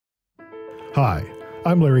Hi,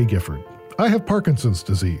 I'm Larry Gifford. I have Parkinson's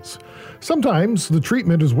disease. Sometimes the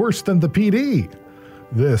treatment is worse than the PD.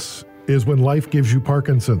 This is when life gives you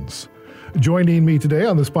Parkinson's. Joining me today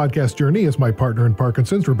on this podcast journey is my partner in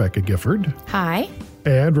Parkinson's, Rebecca Gifford. Hi.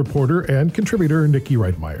 And reporter and contributor, Nikki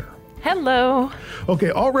Reitmeyer. Hello. Okay,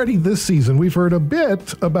 already this season, we've heard a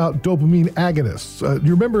bit about dopamine agonists. Do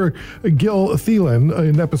you remember Gil Thielen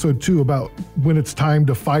in episode 2 about when it's time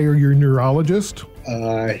to fire your neurologist?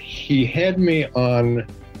 He had me on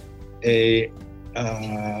an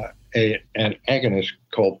agonist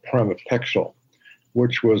called pramipexole,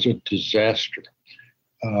 which was a disaster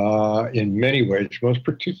in many ways, most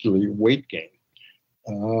particularly weight gain.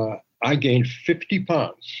 I gained 50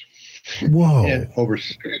 pounds. Whoa! And over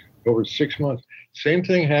 6 months. Same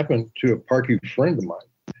thing happened to a Parky friend of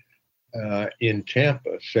mine in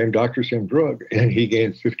Tampa. Same doctor, same drug, and he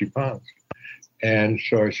gained 50 pounds. And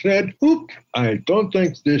so I said, I don't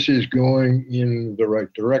think this is going in the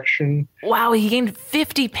right direction. Wow, he gained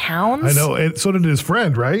 50 pounds? I know, and so did his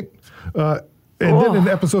friend, right? Then in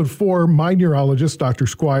episode 4, my neurologist, Dr.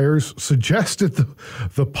 Squires, suggested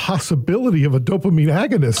the possibility of a dopamine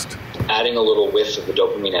agonist. Adding a little whiff of the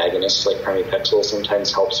dopamine agonist like pramipexole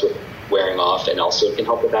sometimes helps with wearing off, and also can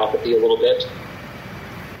help with apathy a little bit.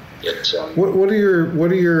 What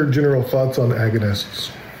are your general thoughts on agonists?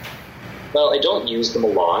 Well, I don't use them a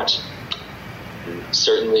lot,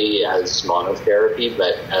 certainly as monotherapy,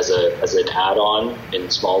 but as an add-on in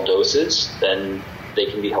small doses, then they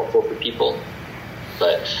can be helpful for people.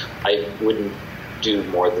 But I wouldn't do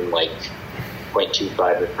more than like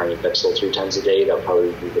 0.25 of pramipexole 3 times a day. That would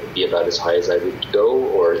probably be about as high as I would go,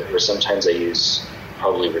 or sometimes I use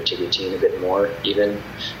probably rotigotine a bit more even.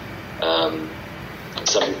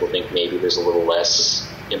 Some people think maybe there's a little less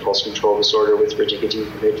impulse control disorder with rotigotine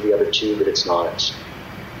compared to the other two, but it's not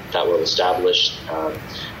that well established.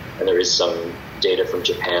 And there is some data from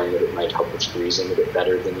Japan that it might help with freezing a bit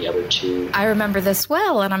better than the other two. I remember this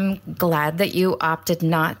well, and I'm glad that you opted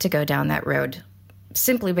not to go down that road,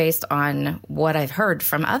 simply based on what I've heard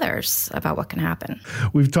from others about what can happen.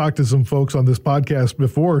 We've talked to some folks on this podcast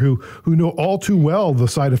before who know all too well the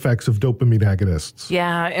side effects of dopamine agonists.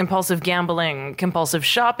 Yeah, impulsive gambling, compulsive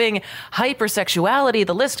shopping, hypersexuality,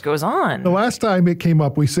 the list goes on. The last time it came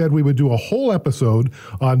up, we said we would do a whole episode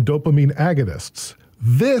on dopamine agonists.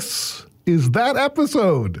 This is that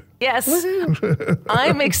episode. Yes.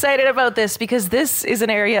 I'm excited about this because this is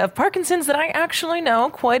an area of Parkinson's that I actually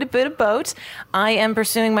know quite a bit about. I am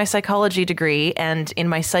pursuing my psychology degree, and in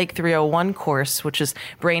my Psych 301 course, which is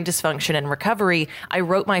brain dysfunction and recovery, I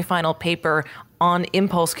wrote my final paper on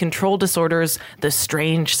impulse control disorders, the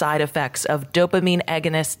strange side effects of dopamine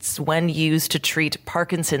agonists when used to treat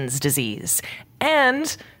Parkinson's disease.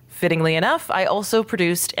 And fittingly enough, I also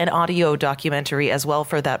produced an audio documentary as well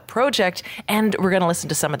for that project, and we're going to listen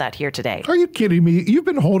to some of that here today. Are you kidding me? You've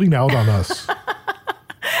been holding out on us.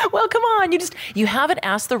 Well, come on. You haven't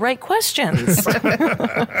asked the right questions.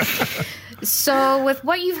 So with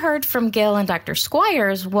what you've heard from Gil and Dr.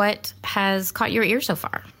 Squires, what has caught your ear so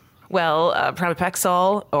far? Well,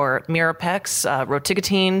 pramipexole or Mirapex,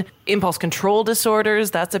 rotigotine, impulse control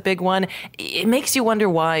disorders, that's a big one. It makes you wonder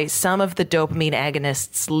why some of the dopamine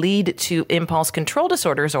agonists lead to impulse control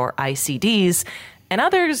disorders, or ICDs, and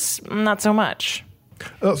others not so much.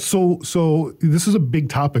 So this is a big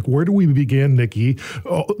topic. Where do we begin, Nikki?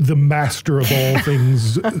 The master of all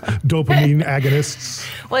things, dopamine agonists.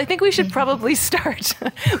 Well, I think we should probably start.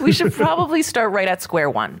 Right at square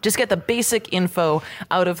one. Just get the basic info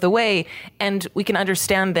out of the way, and we can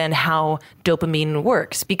understand then how dopamine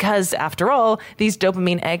works. Because after all, these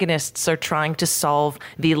dopamine agonists are trying to solve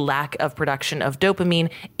the lack of production of dopamine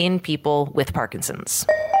in people with Parkinson's.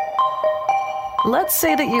 Let's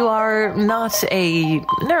say that you are not a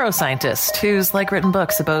neuroscientist who's written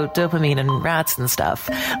books about dopamine and rats and stuff.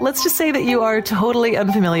 Let's just say that you are totally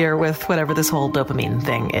unfamiliar with whatever this whole dopamine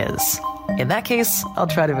thing is. In that case, I'll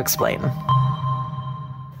try to explain.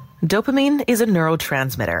 Dopamine is a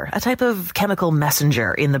neurotransmitter, a type of chemical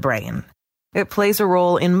messenger in the brain. It plays a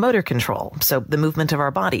role in motor control, so the movement of our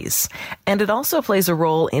bodies. And it also plays a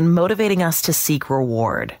role in motivating us to seek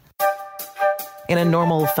reward. In a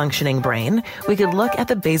normal functioning brain, we could look at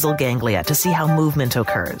the basal ganglia to see how movement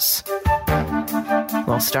occurs.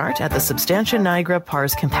 We'll start at the substantia nigra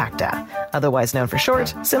pars compacta, otherwise known for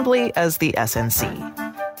short simply as the SNC.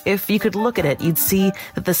 If you could look at it, you'd see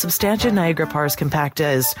that the substantia nigra pars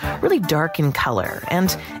compacta is really dark in color,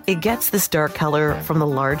 and it gets this dark color from the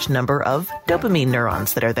large number of dopamine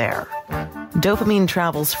neurons that are there. Dopamine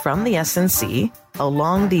travels from the SNC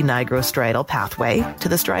along the nigrostriatal pathway to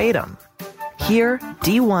the striatum. Here,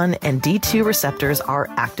 D1 and D2 receptors are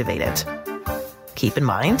activated. Keep in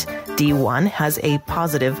mind, D1 has a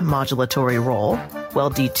positive modulatory role,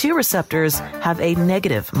 while D2 receptors have a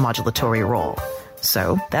negative modulatory role.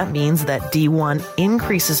 So that means that D1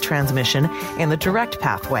 increases transmission in the direct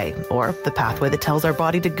pathway, or the pathway that tells our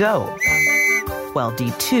body to go, while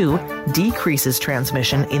D2 decreases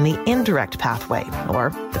transmission in the indirect pathway,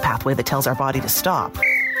 or the pathway that tells our body to stop.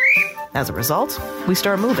 As a result, we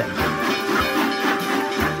start moving.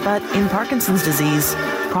 But in Parkinson's disease,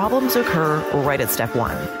 problems occur right at step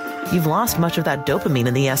 1. You've lost much of that dopamine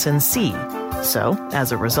in the SNC. So,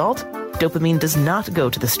 as a result, dopamine does not go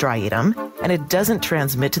to the striatum, and it doesn't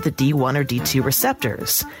transmit to the D1 or D2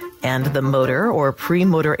 receptors. And the motor or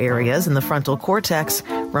premotor areas in the frontal cortex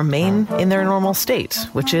remain in their normal state,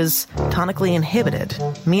 which is tonically inhibited,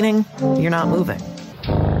 meaning you're not moving.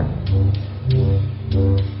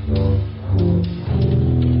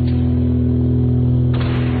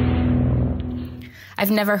 I've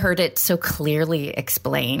never heard it so clearly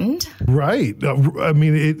explained. Right. I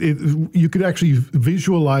mean, you could actually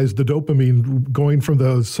visualize the dopamine going from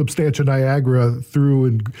the substantia nigra through,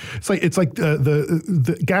 and it's like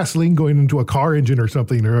the gasoline going into a car engine or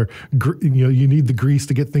something, or you need the grease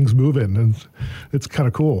to get things moving, and it's kind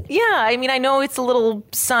of cool. Yeah, I mean, I know it's a little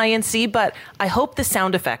science-y, but I hope the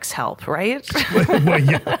sound effects help, right? Well,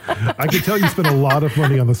 yeah, I can tell you spent a lot of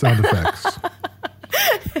money on the sound effects.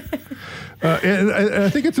 And I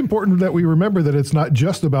think it's important that we remember that it's not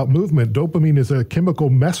just about movement. Dopamine is a chemical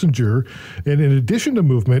messenger. And in addition to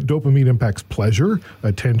movement, dopamine impacts pleasure,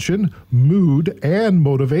 attention, mood, and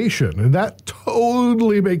motivation. And that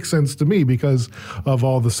totally makes sense to me because of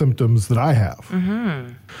all the symptoms that I have.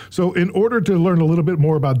 Mm-hmm. So in order to learn a little bit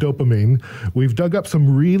more about dopamine, we've dug up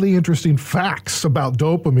some really interesting facts about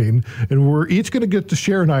dopamine. And we're each going to get to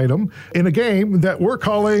share an item in a game that we're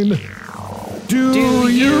calling... Do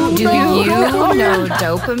you know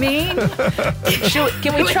dopamine?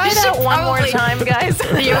 Can we try that one more time, guys?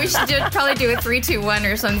 Yeah, we should probably do a 3, 2, 1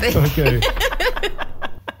 or something. Okay.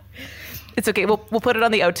 It's okay. We'll put it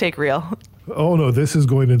on the outtake reel. Oh, no, this is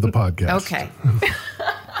going into the podcast. Okay.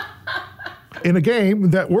 In a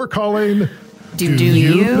game that we're calling... Do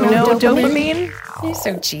you know dopamine? You're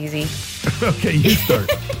so cheesy. Okay, you start.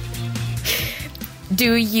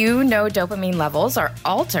 Do you know dopamine levels are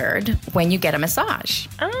altered when you get a massage?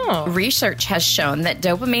 Oh. Research has shown that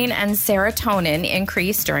dopamine and serotonin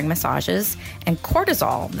increase during massages, and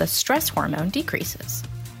cortisol, the stress hormone, decreases.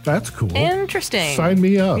 That's cool. Interesting. Sign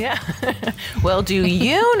me up. Yeah. Well, do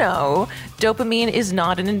you know dopamine is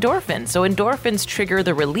not an endorphin? So endorphins trigger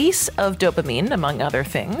the release of dopamine, among other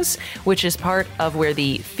things, which is part of where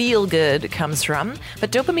the feel-good comes from.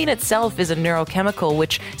 But dopamine itself is a neurochemical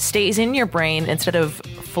which stays in your brain instead of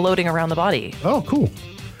floating around the body. Oh, cool.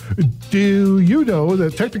 Do you know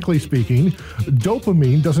that, technically speaking,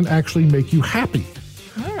 dopamine doesn't actually make you happy?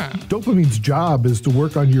 Dopamine's job is to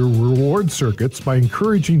work on your reward circuits by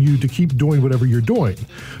encouraging you to keep doing whatever you're doing.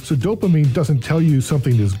 So dopamine doesn't tell you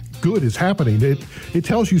something is good is happening. It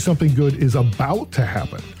tells you something good is about to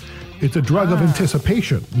happen. It's a drug of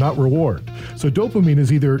anticipation, not reward. So dopamine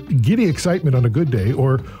is either giddy excitement on a good day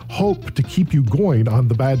or hope to keep you going on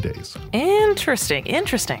the bad days. Interesting.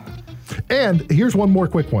 And here's one more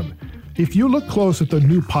quick one. If you look close at the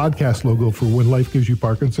new podcast logo for When Life Gives You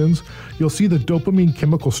Parkinson's, you'll see the dopamine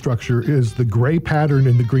chemical structure is the gray pattern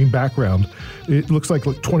in the green background. It looks like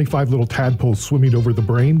 25 little tadpoles swimming over the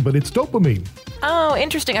brain, but it's dopamine. Oh,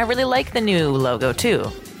 interesting. I really like the new logo,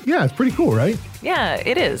 too. Yeah, it's pretty cool, right? Yeah,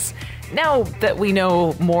 it is. Now that we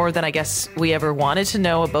know more than I guess we ever wanted to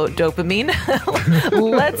know about dopamine,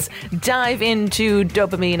 let's dive into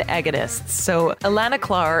dopamine agonists. So Ilana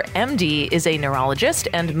Klar, MD, is a neurologist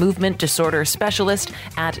and movement disorder specialist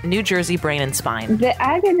at New Jersey Brain and Spine. The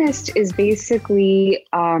agonist is basically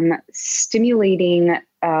stimulating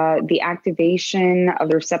the activation of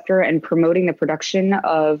the receptor and promoting the production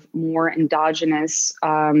of more endogenous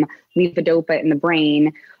levodopa in the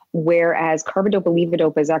brain, whereas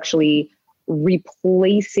carbidopa-levodopa is actually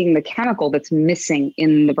replacing the chemical that's missing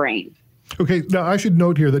in the brain. Okay, now I should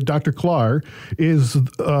note here that Dr. Klar is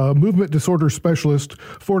a movement disorder specialist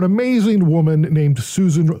for an amazing woman named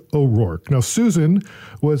Susan O'Rourke. Now, Susan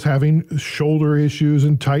was having shoulder issues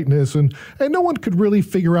and tightness, and no one could really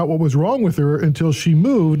figure out what was wrong with her until she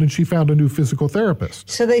moved and she found a new physical therapist.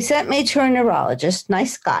 So they sent me to a neurologist,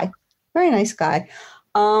 nice guy, very nice guy.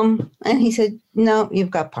 And he said, no,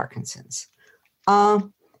 you've got Parkinson's.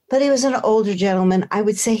 But he was an older gentleman. I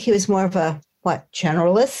would say he was more of a,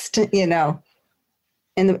 generalist,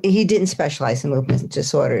 and he didn't specialize in movement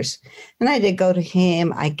disorders. And I did go to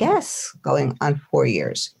him, I guess, going on 4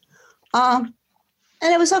 years. And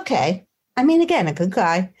it was okay. I mean, again, a good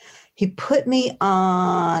guy. he put me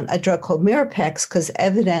on a drug called Mirapex because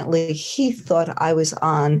evidently he thought I was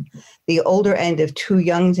on the older end of too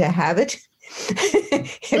young to have it.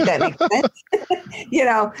 If that makes sense.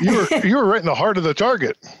 You were right in the heart of the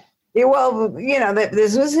target. Yeah, well,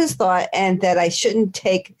 this was his thought, and that I shouldn't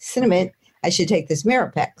take cinnamon. I should take this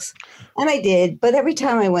Mirapex. And I did. But every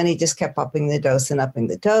time I went, he just kept upping the dose.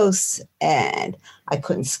 And I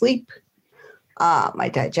couldn't sleep. My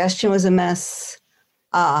digestion was a mess.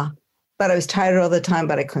 But I was tired all the time,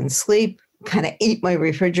 but I couldn't sleep. Kind of ate my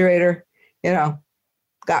refrigerator,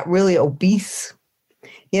 got really obese.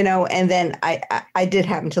 And then I did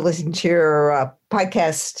happen to listen to your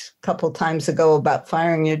podcast a couple of times ago about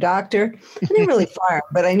firing your doctor. I didn't really fire him,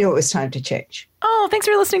 but I knew it was time to change. Oh, thanks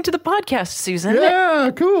for listening to the podcast, Susan.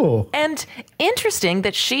 Yeah, cool. And interesting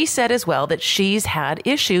that she said as well that she's had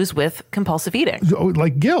issues with compulsive eating.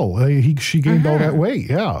 Like Gil, she gained all that weight,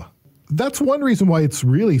 yeah. That's one reason why it's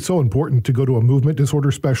really so important to go to a movement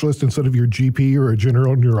disorder specialist instead of your GP or a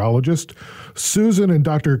general neurologist. Susan and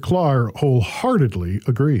Dr. Klar wholeheartedly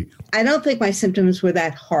agree. I don't think my symptoms were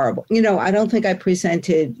that horrible. I don't think I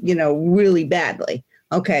presented, really badly.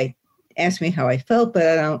 Okay, ask me how I felt, but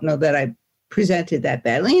I don't know that I presented that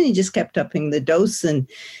badly. And he just kept upping the dose. And,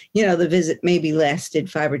 the visit maybe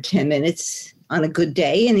lasted 5 or 10 minutes on a good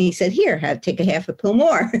day. And he said, here, take a half a pill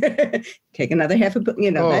more. Take another half a pill,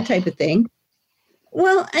 that type of thing.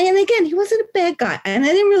 Well, and again, he wasn't a bad guy. And I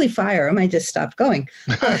didn't really fire him. I just stopped going.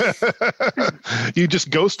 You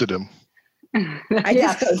just ghosted him. I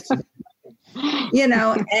just ghosted him.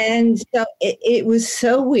 And so it was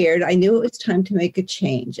so weird. I knew it was time to make a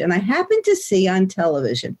change. And I happened to see on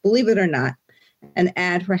television, believe it or not, an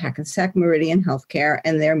ad for Hackensack Meridian Healthcare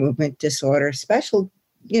and their movement disorder special,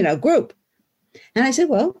 group. And I said,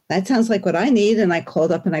 well, that sounds like what I need. And I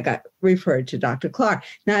called up and I got referred to Dr. Klar.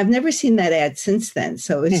 Now, I've never seen that ad since then.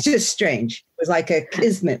 So it's just strange. It was like a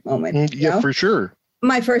kismet moment. Yeah, for sure.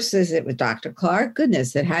 My first visit with Dr. Klar,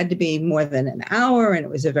 goodness, it had to be more than an hour. And it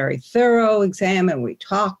was a very thorough exam. And we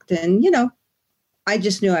talked. And, I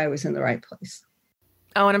just knew I was in the right place.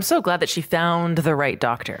 Oh, and I'm so glad that she found the right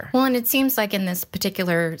doctor. Well, and it seems like in this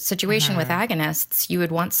particular situation with agonists, you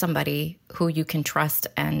would want somebody who you can trust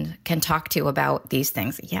and can talk to about these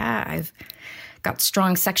things. Yeah, I've got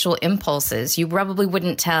strong sexual impulses. You probably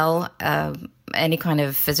wouldn't tell any kind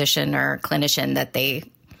of physician or clinician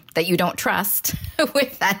that you don't trust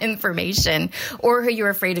with that information, or who you're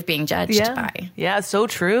afraid of being judged by. Yeah, so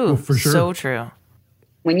true. Oh, for sure. So true.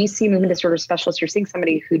 When you see movement disorder specialists, you're seeing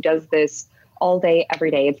somebody who does this all day,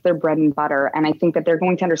 every day. It's their bread and butter. And I think that they're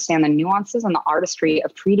going to understand the nuances and the artistry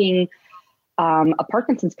of treating a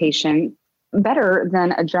Parkinson's patient better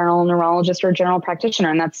than a general neurologist or a general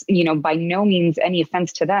practitioner. And that's, by no means any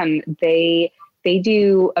offense to them. They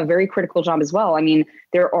do a very critical job as well. I mean,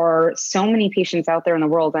 there are so many patients out there in the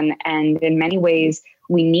world, and in many ways,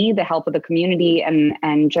 we need the help of the community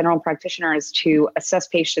and general practitioners to assess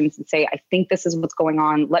patients and say, I think this is what's going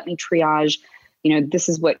on. Let me triage. This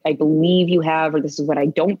is what I believe you have, or this is what I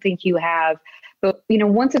don't think you have. But,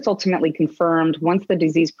 once it's ultimately confirmed, once the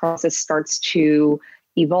disease process starts to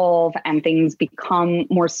evolve and things become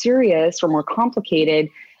more serious or more complicated,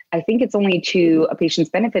 I think it's only to a patient's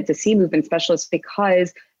benefit to see movement specialists,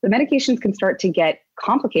 because the medications can start to get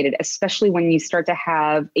complicated, especially when you start to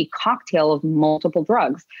have a cocktail of multiple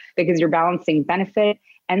drugs, because you're balancing benefit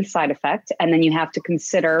and side effect. And then you have to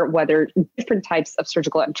consider whether different types of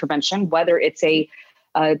surgical intervention, whether it's a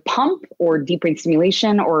pump or deep brain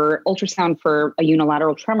stimulation or ultrasound for a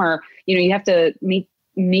unilateral tremor, you have to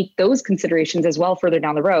make those considerations as well further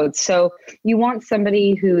down the road. So you want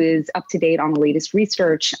somebody who is up to date on the latest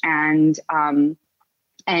research and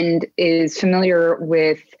is familiar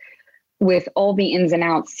with all the ins and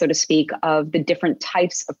outs, so to speak, of the different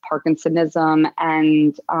types of Parkinsonism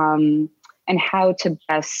and how to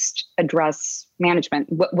best address management,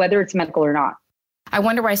 whether it's medical or not. I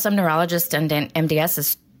wonder why some neurologists and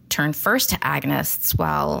MDSs turn first to agonists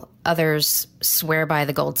while others swear by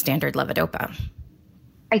the gold standard levodopa.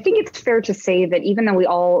 I think it's fair to say that even though we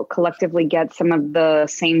all collectively get some of the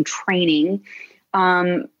same training,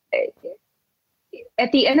 at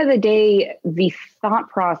the end of the day, the thought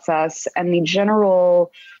process and the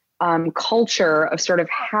general culture of sort of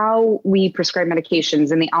how we prescribe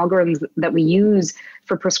medications and the algorithms that we use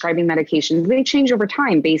for prescribing medications, they change over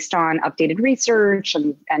time based on updated research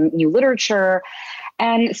and new literature.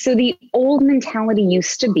 And so the old mentality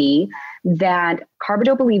used to be that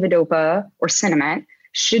carbidopa, levodopa, or Sinemet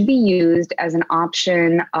should be used as an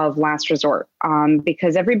option of last resort,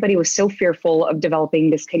 because everybody was so fearful of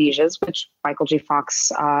developing dyskinesias, which Michael J.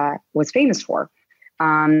 Fox was famous for.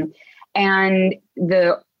 And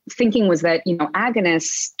the thinking was that,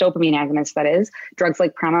 agonists, dopamine agonists, that is, drugs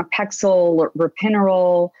like pramipexole or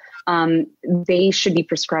ropinirole, they should be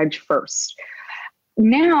prescribed first.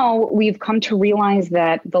 Now we've come to realize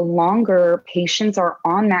that the longer patients are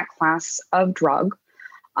on that class of drug,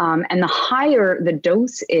 and the higher the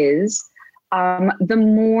dose is, the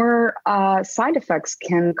more side effects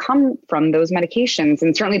can come from those medications.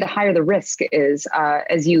 And certainly the higher the risk is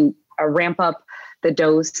as you ramp up the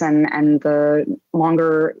dose and the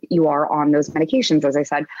longer you are on those medications, as I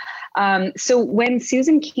said. So when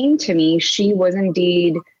Susan came to me, she was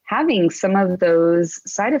indeed having some of those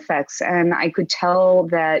side effects. And I could tell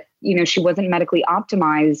that, she wasn't medically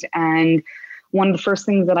optimized. And one of the first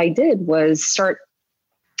things that I did was start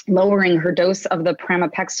lowering her dose of the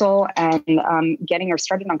pramipexole and getting her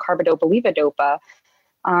started on carbidopa-levodopa.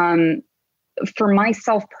 For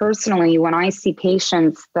myself personally, when I see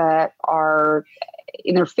patients that are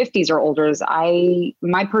in their 50s or older,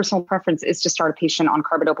 my personal preference is to start a patient on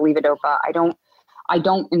carbidopa-levodopa. I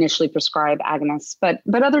don't initially prescribe agonists, but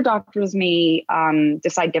other doctors may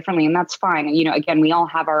decide differently, and that's fine. Again, we all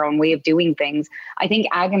have our own way of doing things. I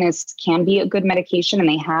think agonists can be a good medication, and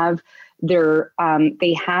they have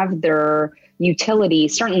their utility,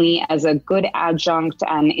 certainly as a good adjunct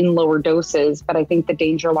and in lower doses. But I think the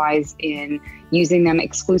danger lies in using them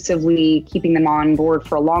exclusively, keeping them on board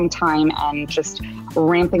for a long time, and just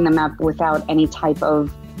ramping them up without any type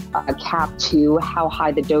of cap to how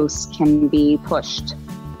high the dose can be pushed.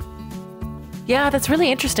 Yeah, that's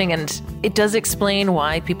really interesting. And it does explain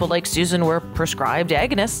why people like Susan were prescribed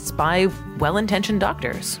agonists by well-intentioned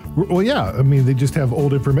doctors. Well, yeah. I mean, they just have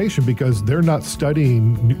old information because they're not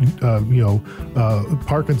studying,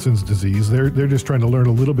 Parkinson's disease. They're just trying to learn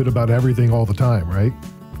a little bit about everything all the time, right?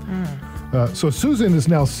 So Susan is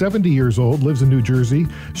now 70 years old, lives in New Jersey.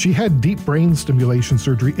 She had deep brain stimulation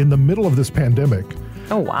surgery in the middle of this pandemic.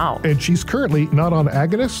 Oh, wow. And she's currently not on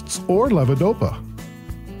agonists or levodopa.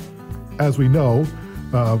 As we know,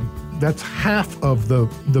 that's half of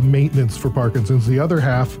the maintenance for Parkinson's. The other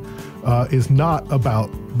half is not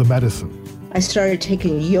about the medicine. I started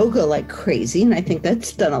taking yoga like crazy, and I think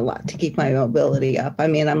that's done a lot to keep my mobility up. I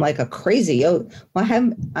mean, I'm like a crazy yoga. Well,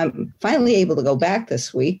 I'm finally able to go back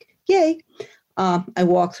this week. Yay. I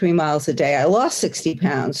walk 3 miles a day. I lost 60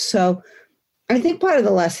 pounds. So I think part of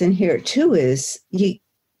the lesson here, too, is you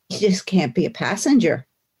just can't be a passenger.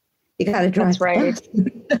 You got to drive. That's right.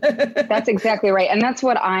 That's exactly right. And that's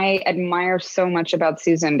what I admire so much about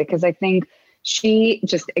Susan, because I think she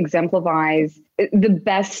just exemplifies the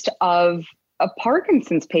best of a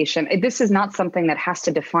Parkinson's patient. This is not something that has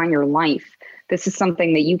to define your life. This is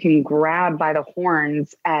something that you can grab by the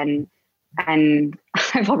horns and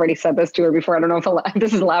I've already said this to her before. I don't know if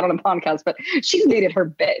this is allowed on a podcast, but she's made it her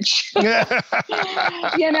bitch, and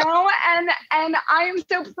I am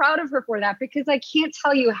so proud of her for that, because I can't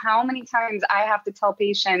tell you how many times I have to tell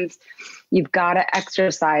patients, you've got to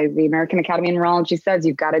exercise. The American Academy of Neurology says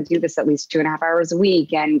you've got to do this at least 2.5 hours a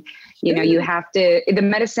week. And, you have to, the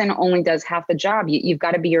medicine only does half the job. You've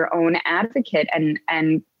got to be your own advocate and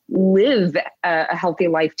live a healthy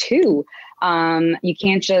life too. You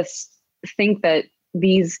can't just think that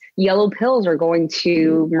these yellow pills are going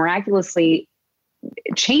to miraculously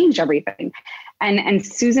change everything. And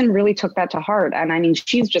Susan really took that to heart. And I mean,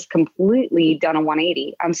 she's just completely done a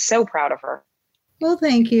 180. I'm so proud of her. Well,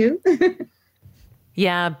 thank you.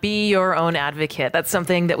 Yeah, be your own advocate. That's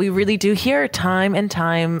something that we really do hear time and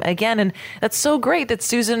time again. And that's so great that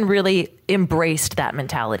Susan really embraced that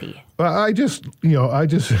mentality. I just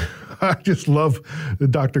love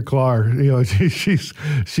Dr. Klar.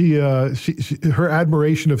 She her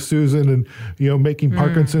admiration of Susan and, making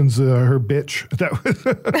Parkinson's her bitch. That was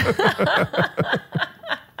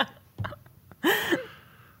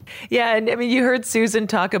Yeah, and I mean, you heard Susan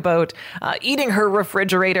talk about eating her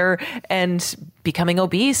refrigerator and becoming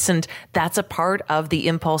obese, and that's a part of the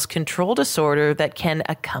impulse control disorder that can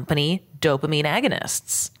accompany dopamine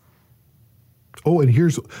agonists. Oh, and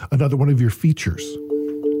here's another one of your features.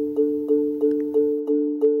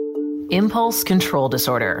 Impulse control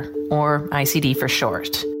disorder, or ICD for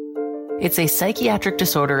short. It's a psychiatric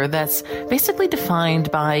disorder that's basically defined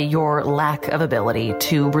by your lack of ability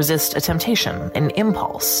to resist a temptation, an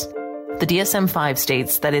impulse. The DSM-5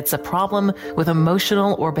 states that it's a problem with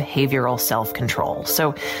emotional or behavioral self-control.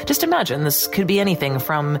 So just imagine this could be anything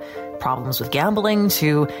from problems with gambling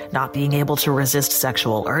to not being able to resist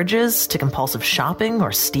sexual urges to compulsive shopping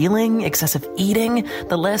or stealing, excessive eating.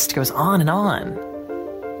 The list goes on and on.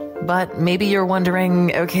 But maybe you're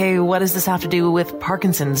wondering, okay, what does this have to do with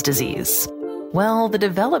Parkinson's disease? Well, the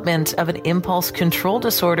development of an impulse control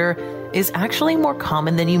disorder is actually more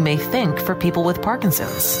common than you may think for people with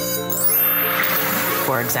Parkinson's.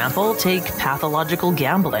 For example, take pathological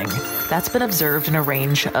gambling. That's been observed in a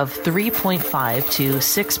range of 3.5 to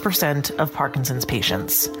 6% of Parkinson's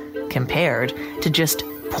patients, compared to just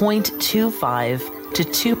 0.25 to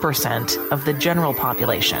 2% of the general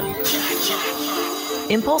population.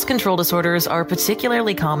 Impulse control disorders are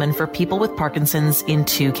particularly common for people with Parkinson's in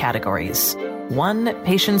two categories. One,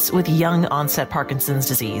 patients with young onset Parkinson's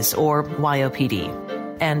disease, or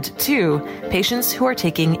YOPD. And two, patients who are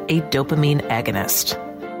taking a dopamine agonist.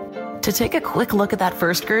 To take a quick look at that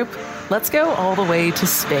first group, let's go all the way to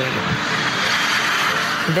Spain.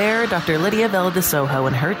 There, Dr. Lydia Vela de Sojo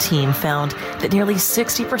and her team found that nearly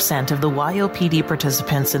 60% of the YOPD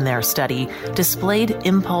participants in their study displayed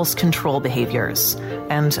impulse control behaviors.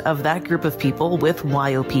 And of that group of people with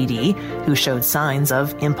YOPD who showed signs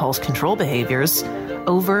of impulse control behaviors,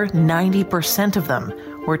 over 90% of them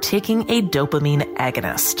were taking a dopamine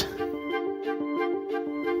agonist.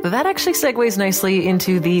 That actually segues nicely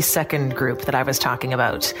into the second group that I was talking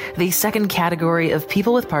about, the second category of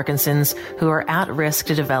people with Parkinson's who are at risk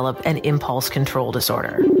to develop an impulse control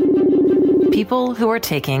disorder. People who are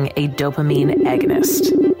taking a dopamine agonist.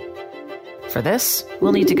 For this,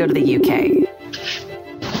 we'll need to go to the UK.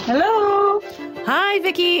 Hello. Hi,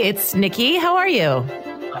 Vicky. It's Nikki. How are you?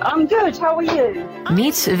 I'm good. How are you?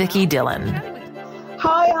 Meet Vicky Dillon.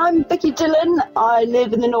 Hi, I'm Vicky Dillon. I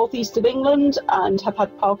live in the northeast of England and have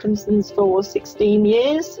had Parkinson's for 16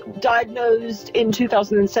 years. Diagnosed in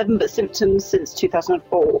 2007, but symptoms since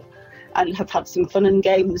 2004. And have had some fun and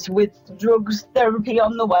games with drugs therapy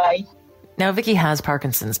on the way. Now, Vicky has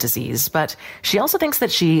Parkinson's disease, but she also thinks that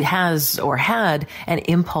she has or had an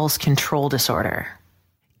impulse control disorder.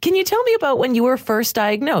 Can you tell me about when you were first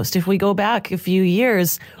diagnosed? If we go back a few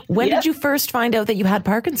years, when did you first find out that you had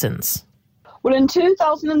Parkinson's? Well, in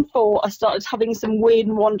 2004, I started having some weird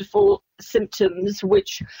and wonderful symptoms,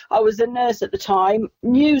 which I was a nurse at the time,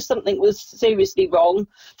 knew something was seriously wrong.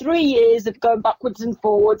 3 years of going backwards and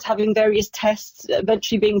forwards, having various tests,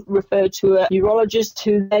 eventually being referred to a neurologist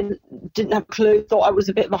who then didn't have a clue, thought I was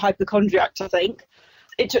a bit of a hypochondriac, I think.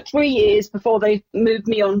 It took 3 years before they moved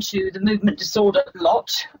me on to the movement disorder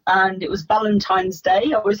lot, and it was Valentine's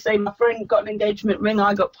Day. I always say my friend got an engagement ring,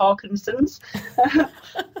 I got Parkinson's.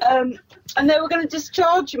 And they were going to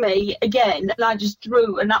discharge me again, and I just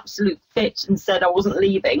threw an absolute fit and said I wasn't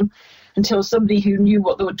leaving until somebody who knew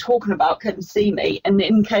what they were talking about came to see me. And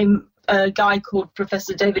in came a guy called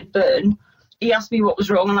Professor David Byrne. He asked me what was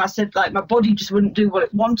wrong, and I said, like, my body just wouldn't do what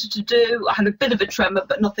it wanted to do. I had a bit of a tremor,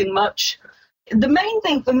 but nothing much. The main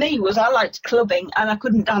thing for me was I liked clubbing and I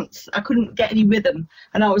couldn't dance. I couldn't get any rhythm.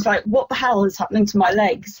 And I was like, what the hell is happening to my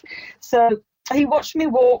legs? So he watched me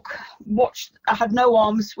walk, I had no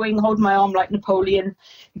arm swing, hold my arm like Napoleon.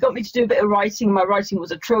 He got me to do a bit of writing. My writing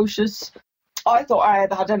was atrocious. I thought I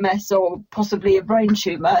either had MS or possibly a brain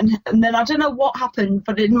tumour. And then I don't know what happened,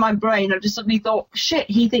 but in my brain, I just suddenly thought, shit,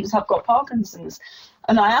 he thinks I've got Parkinson's.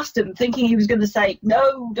 And I asked him, thinking he was going to say,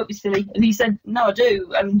 no, don't be silly. And he said, no, I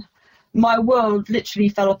do. And my world literally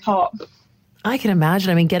fell apart. I can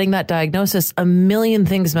imagine. I mean, getting that diagnosis, a million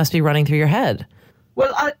things must be running through your head.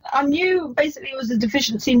 Well, I knew basically it was a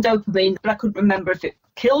deficiency in dopamine, but I couldn't remember if it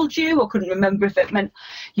killed you or couldn't remember if it meant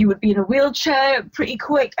you would be in a wheelchair pretty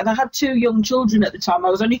quick. And I had 2 young children at the time. I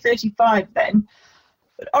was only 35 then.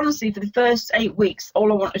 But honestly, for the first 8 weeks,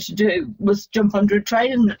 all I wanted to do was jump under a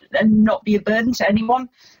train and not be a burden to anyone.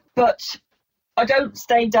 But I don't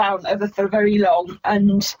stay down ever for very long.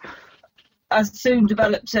 And I soon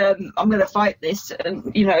developed, I'm going to fight this,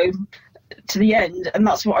 to the end. And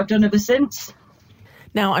that's what I've done ever since.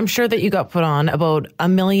 Now, I'm sure that you got put on about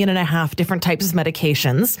 1.5 million different types of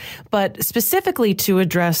medications, but specifically to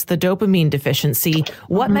address the dopamine deficiency,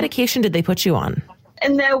 what medication did they put you on?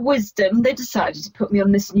 In their wisdom, they decided to put me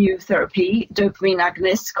on this new therapy, dopamine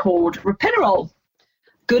agonist, called Ropinirole.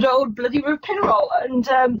 Good old bloody Ropinirole.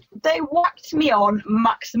 And they whacked me on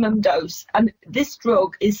maximum dose. And this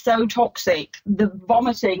drug is so toxic. The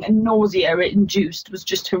vomiting and nausea it induced was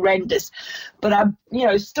just horrendous. But I,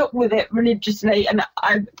 stuck with it religiously. And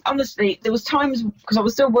I honestly, there was times, because I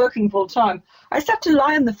was still working full time, I just had to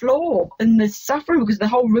lie on the floor in the staff room because the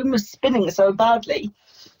whole room was spinning so badly.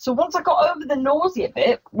 So once I got over the nausea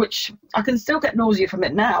bit, which I can still get nausea from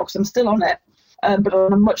it now because I'm still on it, but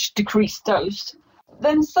on a much decreased dose,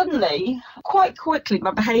 then suddenly, quite quickly, my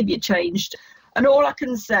behaviour changed. And all I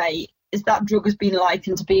can say is that drug has been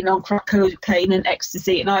likened to being on crack cocaine and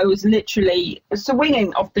ecstasy. And I was literally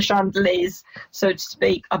swinging off the chandeliers, so to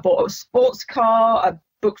speak. I bought a sports car. I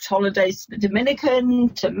booked holidays to the Dominican,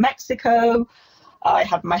 to Mexico. I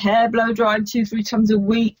had my hair blow dried 2-3 times a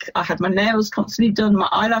week. I had my nails constantly done, my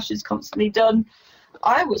eyelashes constantly done.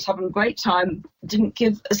 I was having a great time. Didn't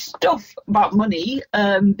give a stuff about money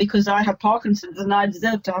because I had Parkinson's and I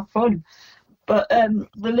deserved to have fun. But the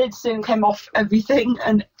lid soon came off everything,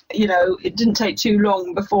 and it didn't take too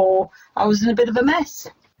long before I was in a bit of a mess.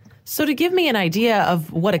 So to give me an idea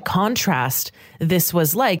of what a contrast this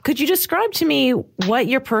was like, could you describe to me what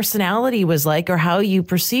your personality was like or how you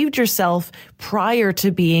perceived yourself prior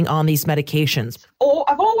to being on these medications?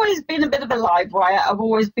 I've always been a bit of a live wire. I've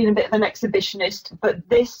always been a bit of an exhibitionist, but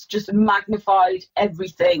this just magnified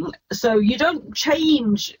everything. So you don't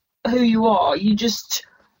change who you are.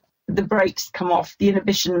 The brakes come off, the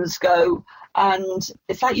inhibitions go. And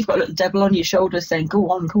it's like you've got a little devil on your shoulder saying, go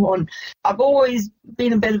on, go on. I've always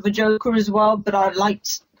been a bit of a joker as well, but I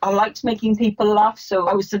liked making people laugh. So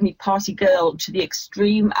I was suddenly party girl to the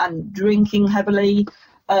extreme and drinking heavily.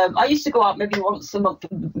 I used to go out maybe once a month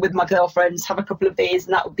with my girlfriends, have a couple of beers,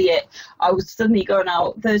 and that would be it. I was suddenly going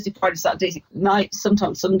out Thursday, Friday, Saturday night,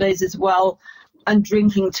 sometimes Sundays as well, and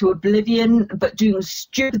drinking to oblivion, but doing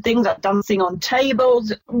stupid things like dancing on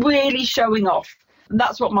tables, really showing off. And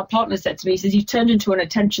that's what my partner said to me. He says, you turned into an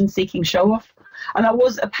attention-seeking show-off. And I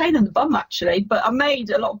was a pain in the bum, actually, but I made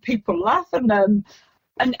a lot of people laugh. And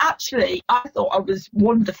actually, I thought I was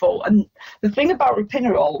wonderful. And the thing about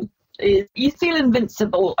Ropinirole is you feel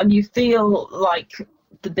invincible and you feel like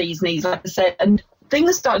the bee's knees, like I said. And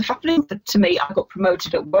things started happening to me. I got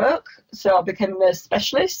promoted at work, so I became a nurse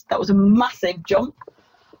specialist. That was a massive jump.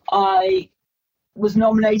 I was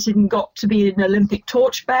nominated and got to be an Olympic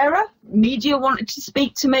torchbearer. Media wanted to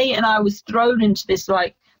speak to me, and I was thrown into this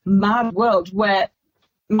mad world where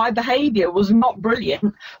my behaviour was not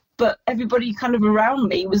brilliant, but everybody kind of around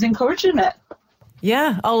me was encouraging it.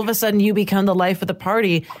 Yeah, all of a sudden you become the life of the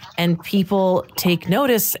party and people take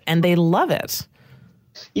notice and they love it.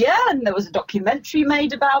 Yeah, and there was a documentary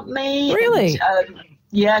made about me. Really? And,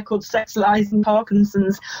 called Sex, Lies and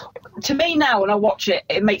Parkinson's. To me now, when I watch it,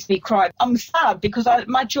 it makes me cry. I'm sad because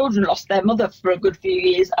my children lost their mother for a good few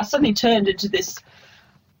years. I suddenly turned into this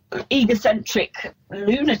egocentric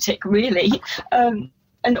lunatic, really.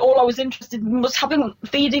 And all I was interested in was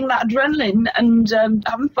feeding that adrenaline and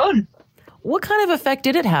having fun. What kind of effect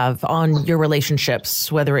did it have on your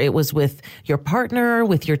relationships, whether it was with your partner,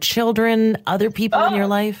 with your children, other people in your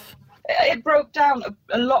life? It broke down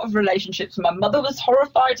a lot of relationships. My mother was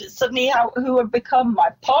horrified at suddenly who had become my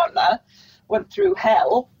partner went through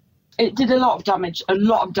hell. It did a lot of damage, and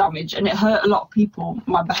it hurt a lot of people,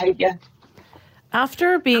 my behaviour.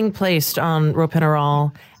 After being placed on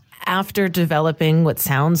Ropinirole, after developing what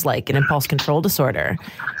sounds like an impulse control disorder,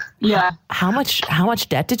 how much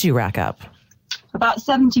debt did you rack up? About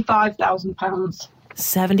 £75,000.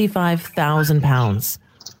 £75,000.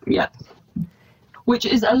 Yeah. Which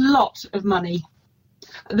is a lot of money.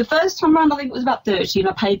 The first time around, I think it was about 30, and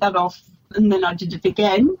I paid that off, and then I did it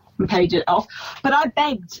again and paid it off. But I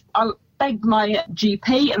begged my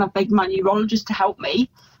GP and I begged my neurologist to help me,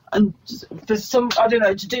 and for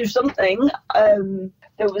to do something.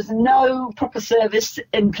 There was no proper service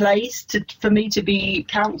in place for me to be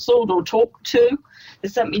counselled or talked to. They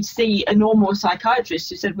sent me to see a normal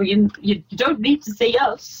psychiatrist who said, well, you don't need to see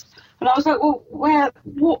us. And I was like, well,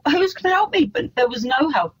 who's going to help me? But there was no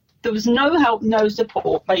help. There was no help, no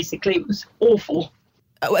support, basically. It was awful.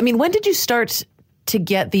 I mean, when did you start to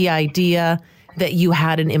get the idea that you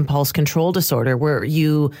had an impulse control disorder? Where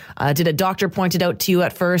you, did a doctor point it out to you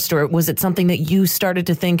at first, or was it something that you started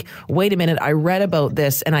to think, wait a minute, I read about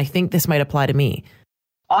this and I think this might apply to me?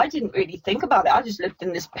 I didn't really think about it. I just lived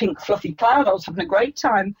in this pink fluffy cloud. I was having a great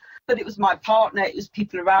time. But it was my partner, it was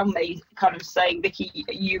people around me kind of saying, Vicky,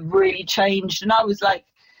 you've really changed. And I was like,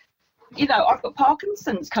 I've got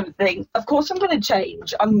Parkinson's kind of thing. Of course I'm going to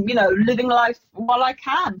change. I'm, living life while I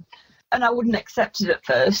can. And I wouldn't accept it at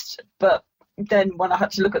first. But then when I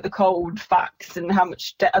had to look at the cold facts and how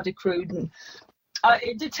much debt I'd accrued, and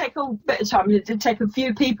it did take a bit of time. It did take a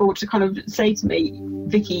few people to kind of say to me,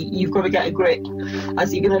 Vicky, you've got to get a grip,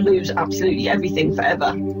 as you're going to lose absolutely everything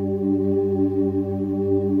forever.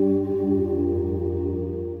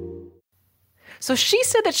 So she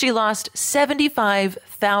said that she lost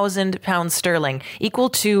 75,000 pounds sterling, equal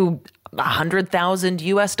to 100,000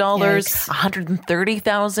 US dollars, Yikes.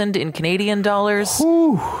 130,000 in Canadian dollars.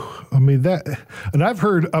 Whew. I mean, and I've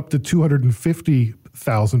heard up to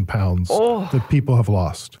 250,000 pounds that people have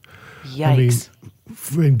lost. Yikes. I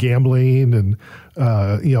mean, in gambling and,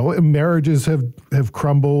 marriages have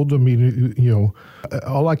crumbled. I mean,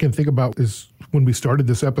 all I can think about is when we started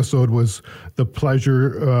this episode was the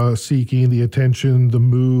pleasure seeking, the attention, the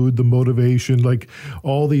mood, the motivation, like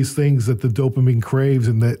all these things that the dopamine craves,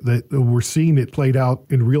 and that we're seeing it played out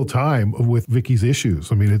in real time with Vicki's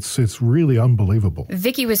issues. I mean, it's really unbelievable.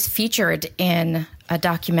 Vicki was featured in a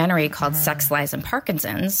documentary called Sex, Lies, and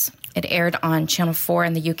Parkinson's. It aired on Channel 4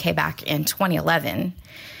 in the UK back in 2011.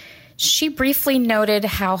 She briefly noted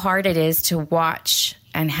how hard it is to watch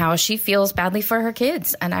and how she feels badly for her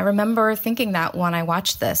kids. And I remember thinking that when I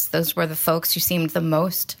watched this, those were the folks who seemed the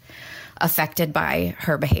most affected by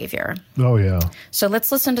her behavior. Oh, yeah. So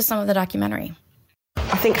let's listen to some of the documentary.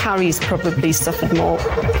 I think Harry's probably suffered more.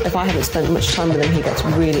 If I haven't spent much time with him, he gets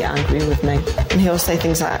really angry with me. And he'll say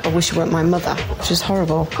things like, I wish you weren't my mother, which is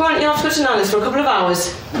horrible. Come on, you'll have to go to Nanny's for a couple of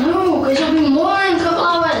hours. No, because it'll be more than a couple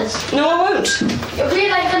of hours. No, I won't. You'll be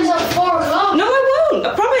like until 4 o'clock. No, I won't,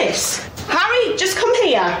 I promise. Harry, just come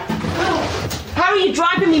here. No. Harry, you're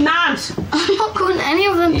driving me mad. I'm not going to any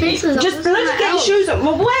of them places. Just bloody get your shoes on.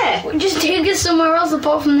 Well, where? Just take it somewhere else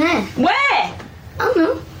apart from there. Where? I don't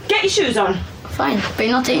know. Get your shoes on. Fine, but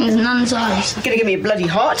you're not taking the Nan's eyes. You're going to give me a bloody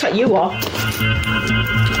heart attack, you are.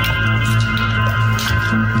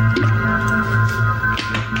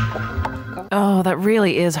 Oh, that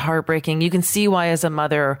really is heartbreaking. You can see why, as a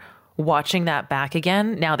mother, watching that back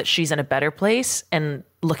again, now that she's in a better place and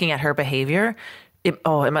looking at her behavior, it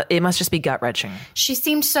must just be gut-wrenching. She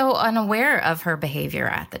seemed so unaware of her behavior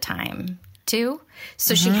at the time, too.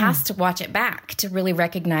 So she has to watch it back to really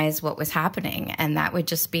recognize what was happening. And that would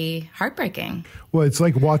just be heartbreaking. Well, it's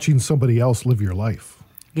like watching somebody else live your life.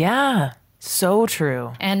 Yeah, so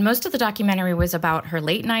true. And most of the documentary was about her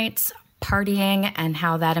late nights, partying, and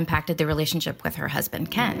how that impacted the relationship with her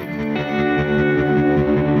husband, Ken.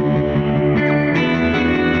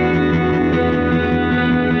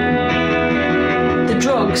 The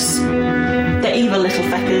drugs, they're evil little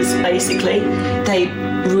feckers, basically. They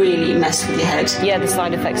really mess with your head. Yeah, the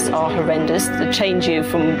side effects are horrendous. They change you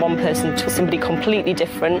from one person to somebody completely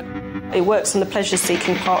different. It works on the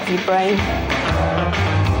pleasure-seeking part of your brain.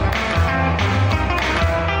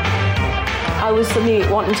 I was suddenly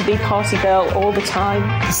wanting to be party girl all the time.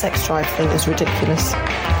 The sex drive thing is ridiculous.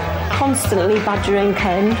 Constantly badgering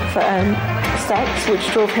Ken for sex, which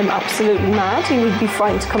drove him absolutely mad. He would be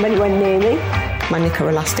frightened to come anywhere near me. My knicker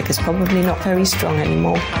elastic is probably not very strong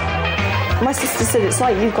anymore. My sister said it's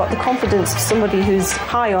like you've got the confidence of somebody who's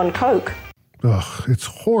high on coke. Ugh, it's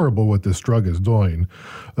horrible what this drug is doing.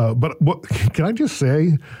 But what can I just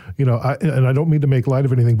say, and I don't mean to make light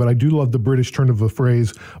of anything, but I do love the British turn of the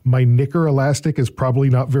phrase, my knicker elastic is probably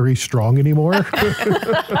not very strong anymore.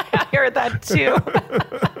 I heard that too.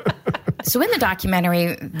 So in the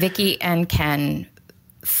documentary, Vicki and Ken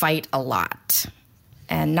fight a lot.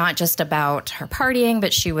 And not just about her partying,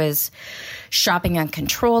 but she was shopping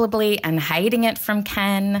uncontrollably and hiding it from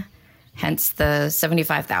Ken, hence the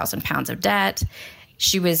 75,000 pounds of debt.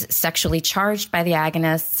 She was sexually charged by the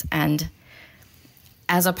agonists. And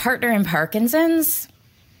as a partner in Parkinson's,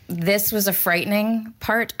 this was a frightening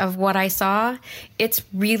part of what I saw. It's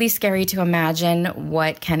really scary to imagine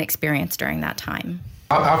what Ken experienced during that time.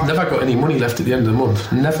 I've never got any money left at the end of the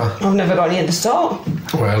month. Never. I've never got any at the start.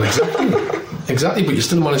 Well, exactly. Exactly, but you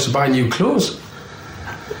still managed to buy new clothes.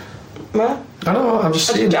 Well, I know, I'm just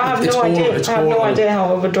saying. I have no idea. I have no idea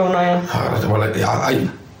how overdrawn I am. Well,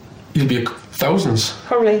 you'll be thousands.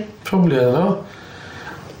 Probably, I don't know.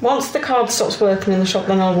 Once the card stops working in the shop,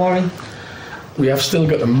 then I'll worry. We have still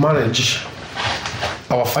got to manage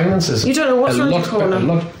our finances. You don't know what's around your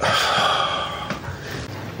corner.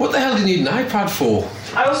 What the hell do you need an iPad for?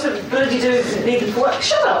 I also bloody do need them for work.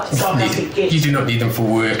 Shut up, sarcastic git. You do not need them for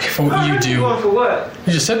work. For what you do. I don't need one for work.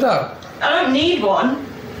 You just said that. I don't need one.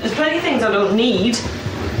 There's plenty of things I don't need.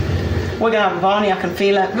 We're going to have a Barney, I can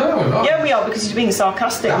feel it. No, we're not. Yeah, we are, because you're being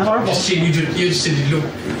sarcastic and horrible. Just saying, you said you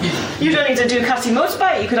don't need to do a Ducati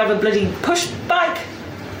motorbike. You could have a bloody push bike.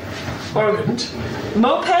 Or a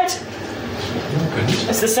moped.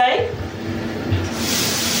 It's the same.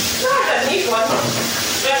 No, I don't need one.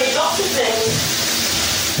 I need lots of things.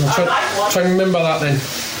 Try and remember that then.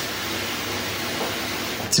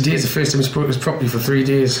 Today is the first time we spoke to us properly for 3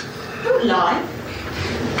 days. Don't lie.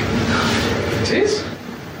 It is.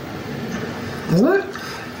 Isn't it?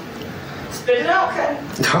 Spit it out, Ken.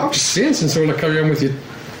 No, I'm just saying, since I want to carry on with you.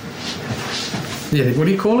 Yeah, what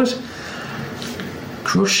do you call it?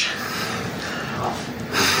 Crush.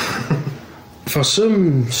 For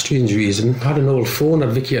some strange reason, I had an old phone that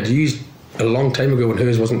Vicky had used a long time ago when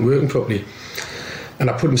hers wasn't working properly. And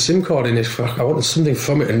I put my SIM card in it. I wanted something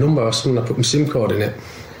from it, a number or something. I put my SIM card in it.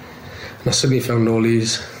 And I suddenly found all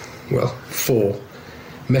these, 4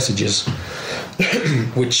 messages,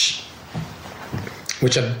 which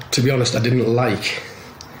which, to be honest, I didn't like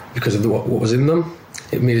because of what was in them.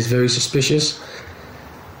 It made us very suspicious.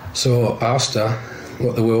 So I asked her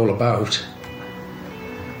what they were all about.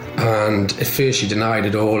 And at first she denied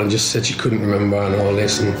it all and just said she couldn't remember and all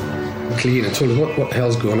this, and clean, and told us what the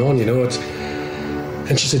hell's going on, you know.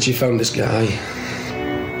 And she said she found this guy,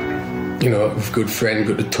 you know, a good friend,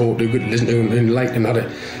 good to talk to, good to listen to, and liked him, had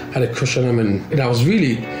a crush on him, and I was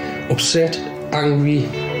really upset, angry,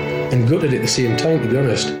 and gutted at the same time, to be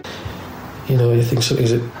honest. You know, you think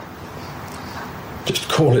something's just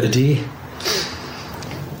call it a day.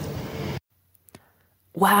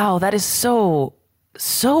 Wow, that is so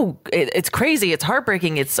it's crazy. It's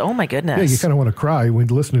heartbreaking. It's, oh my goodness. Yeah, you kind of want to cry when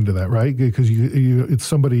listening to that, right? Because you it's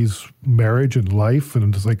somebody's marriage and life,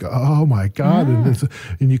 and it's like, oh my God.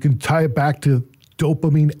 And you can tie it back to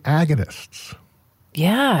dopamine agonists.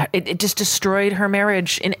 Yeah, it just destroyed her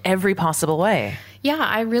marriage in every possible way. Yeah,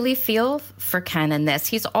 I really feel for Ken in this.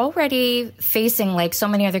 He's already facing, like so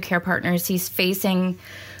many other care partners, he's facing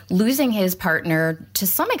losing his partner to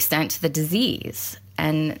some extent to the disease.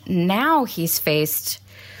 And now he's faced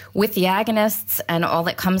with the agonists and all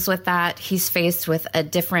that comes with that. He's faced with a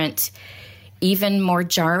different, even more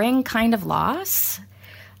jarring kind of loss.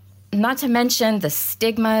 Not to mention the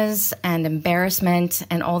stigmas and embarrassment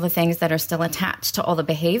and all the things that are still attached to all the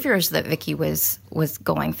behaviors that Vicky was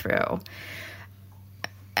going through.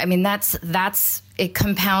 I mean, it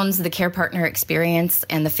compounds the care partner experience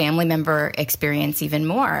and the family member experience even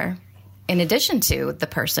more, in addition to the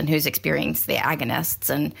person who's experienced the agonists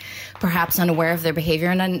and perhaps unaware of their behavior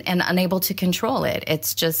and unable to control it.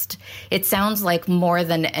 It sounds like more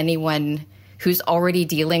than anyone who's already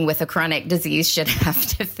dealing with a chronic disease should have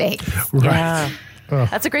to face. Right. Yeah.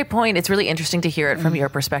 That's a great point. It's really interesting to hear it from your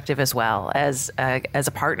perspective as well as a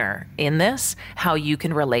partner in this, how you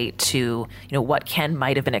can relate to, what Ken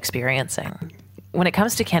might have been experiencing. When it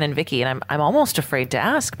comes to Ken and Vicky, and I'm almost afraid to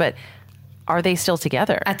ask, but are they still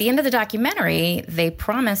together? At the end of the documentary, they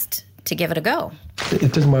promised to give it a go.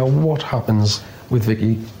 It doesn't matter what happens with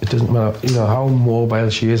Vicky. It doesn't matter, how mobile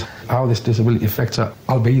she is, how this disability affects her.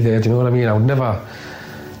 I'll be there. Do you know what I mean? I would never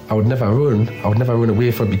run. I would never run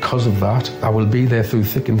away from her because of that. I will be there through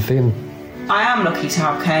thick and thin. I am lucky to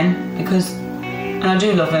have Ken because, and I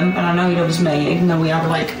do love him, and I know he loves me, even though we have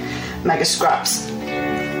mega scraps.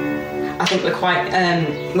 I think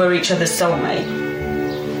we're each other's soulmate.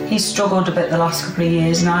 He's struggled a bit the last couple of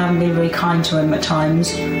years, and I haven't been very kind to him at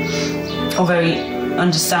times, or very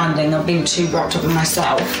understanding. I've been too wrapped up in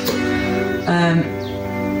myself. And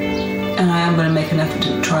I am going to make an effort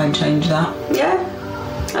to try and change that. Yeah,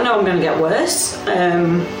 I know I'm going to get worse.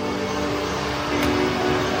 And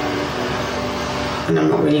I'm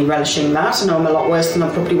not really relishing that. I know I'm a lot worse than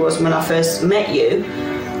I probably was when I first met you,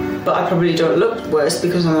 but I probably don't look worse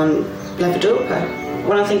because I'm on levodopa.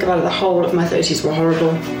 When I think about it, the whole of my 30s were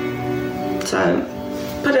horrible. So,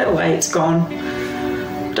 put it away, it's gone.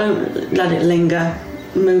 Don't let it linger.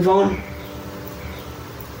 Move on.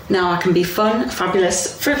 Now I can be fun,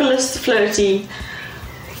 fabulous, frivolous, flirty,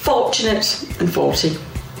 fortunate, and 40.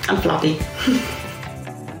 And flabby.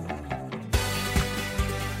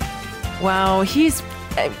 Wow, he's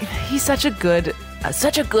such a good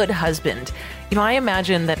husband. I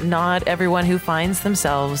imagine that not everyone who finds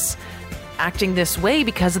themselves acting this way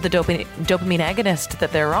because of the dopamine agonist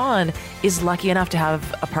that they're on is lucky enough to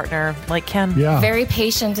have a partner like Ken. Yeah. Very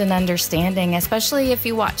patient and understanding, especially if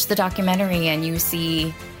you watch the documentary and you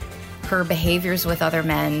see her behaviors with other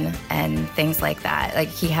men and things like that.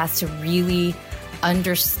 He has to really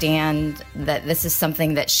understand that this is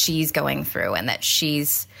something that she's going through and that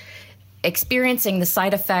she's experiencing the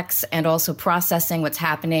side effects and also processing what's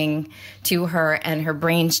happening to her, and her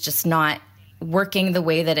brain's just not working the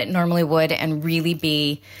way that it normally would, and really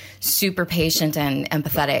be super patient and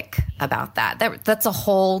empathetic about that. That's a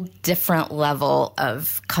whole different level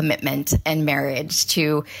of commitment and marriage,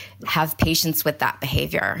 to have patience with that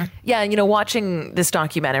behavior. Yeah, watching this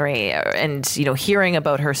documentary and, hearing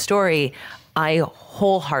about her story, I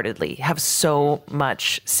wholeheartedly have so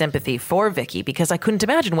much sympathy for Vicky, because I couldn't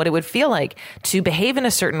imagine what it would feel like to behave in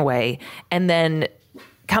a certain way and then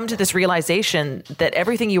come to this realization that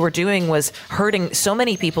everything you were doing was hurting so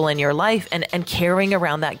many people in your life, and carrying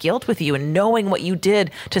around that guilt with you, and knowing what you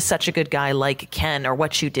did to such a good guy like Ken, or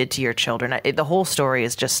what you did to your children. The whole story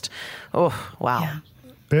is just, oh, wow.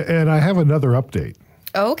 Yeah. And I have another update.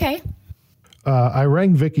 Oh, okay. I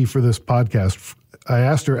rang Vicky for this podcast. I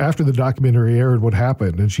asked her after the documentary aired what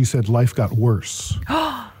happened, and she said life got worse.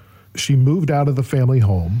 She moved out of the family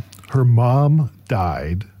home. Her mom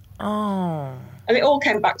died. Oh. And it all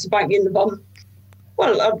came back to bite me in the bum.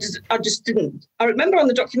 Well, I just didn't. I remember on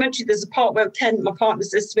the documentary, there's a part where Ken, my partner,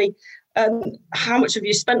 says to me, how much have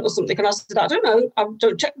you spent or something? And I said, I don't know. I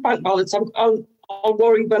don't check the bank balance. I'll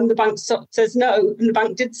worry when the bank says no. And the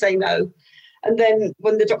bank did say no. And then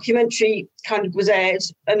when the documentary kind of was aired,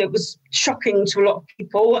 and it was shocking to a lot of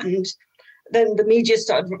people, and then the media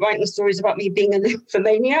started writing stories about me being a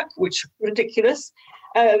nymphomaniac, which was ridiculous.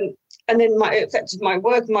 And then it affected my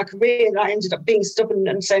work and my career, and I ended up being stubborn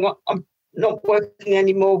and saying, I'm not working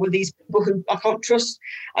anymore with these people who I can't trust.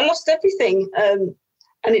 I lost everything.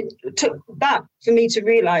 And it took that for me to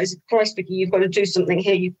realise, Christ, Vicky, you've got to do something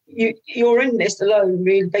here. You're in this alone,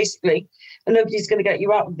 really, basically, and nobody's going to get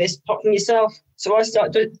you out of this apart from yourself. So I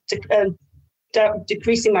started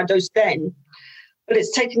decreasing my dose then. But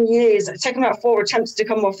it's taken years. It's taken about 4 attempts to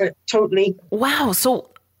come off it totally. Wow.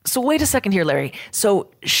 So wait a second here, Larry. So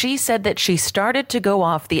she said that she started to go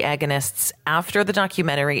off the agonists after the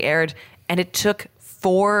documentary aired, and it took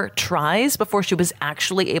 4 tries before she was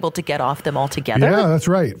actually able to get off them altogether? Yeah, that's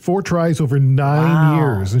right. 4 tries over 9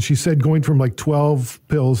 years. And she said going from like 12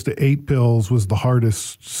 pills to 8 pills was the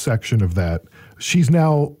hardest section of that. She's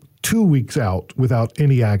now 2 weeks out without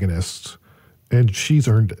any agonists, and she's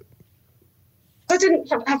earned it. I didn't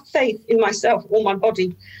have faith in myself or my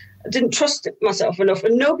body. I didn't trust myself enough,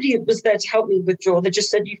 and nobody was there to help me withdraw. They just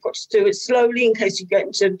said, you've got to do it slowly in case you get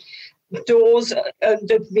into doors,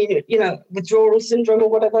 dopamine, withdrawal syndrome or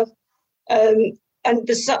whatever. And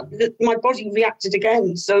my body reacted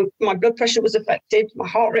again. So my blood pressure was affected. My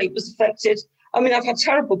heart rate was affected. I mean, I've had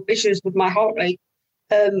terrible issues with my heart rate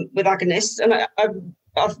with agonists, and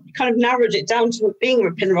I've kind of narrowed it down to it being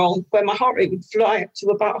Ropinirole, where my heart rate would fly up to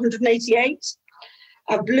about 188.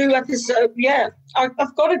 A blue episode, I've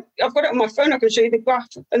got it on my phone. I can show you the graph.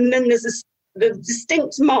 And then there's the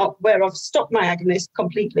distinct mark where I've stopped my agonist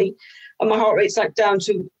completely, and my heart rate's like down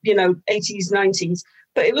to 80s, 90s.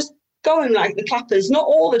 But it was going like the clappers, not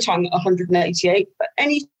all the time at 188, but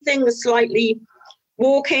anything slightly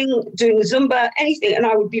walking, doing Zumba, anything, and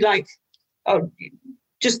I would be like,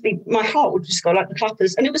 my heart would just go like the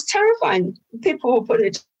clappers. And it was terrifying. People were putting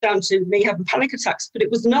it down to me having panic attacks, but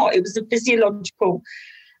it was not. It was a physiological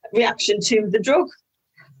reaction to the drug.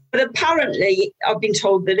 But apparently, I've been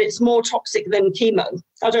told that it's more toxic than chemo.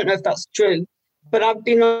 I don't know if that's true, but I've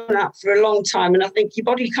been on that for a long time, and I think your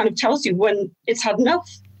body kind of tells you when it's had enough.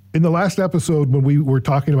 In the last episode, when we were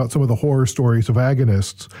talking about some of the horror stories of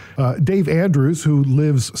agonists, Dave Andrews, who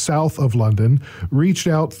lives south of London, reached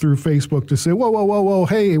out through Facebook to say, whoa,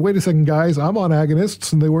 hey, wait a second, guys, I'm on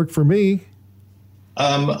agonists and they work for me.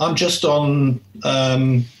 I'm just on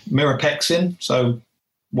Mirapexin, so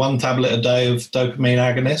 1 tablet a day of dopamine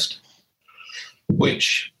agonist,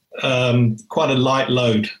 which quite a light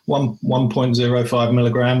load, 1.05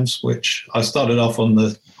 milligrams, which I started off on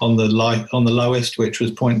the lowest, which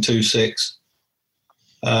was 0.26,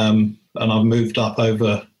 and I've moved up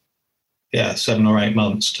over 7 or 8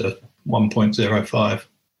 months to 1.05.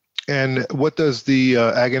 And what does the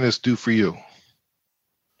agonist do for you?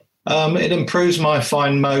 It improves my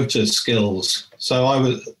fine motor skills. So I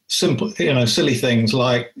was silly things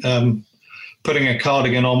like putting a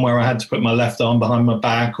cardigan on where I had to put my left arm behind my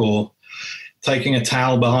back, or taking a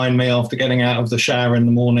towel behind me after getting out of the shower in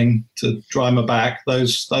the morning to dry my back.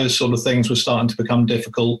 Those sort of things were starting to become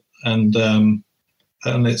difficult, and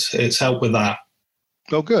it's helped with that.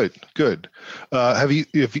 Oh, good. You've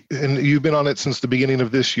been on it since the beginning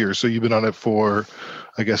of this year, so you've been on it for,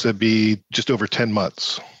 I guess it'd be just over 10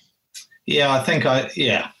 months. Yeah, I think I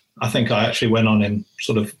actually went on in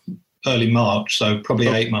sort of early March, so probably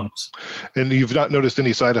 8 months. And you've not noticed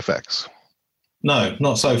any side effects? No,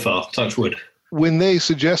 not so far, touch wood. When they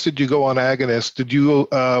suggested you go on agonist,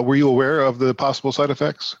 were you aware of the possible side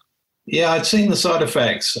effects? Yeah, I'd seen the side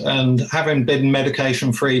effects, and having been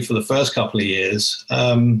medication free for the first couple of years,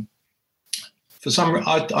 I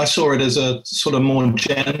saw it as a sort of more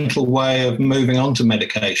gentle way of moving on to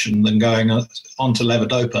medication than going on to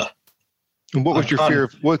levodopa. And what was your fear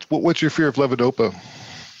of what's your fear of levodopa?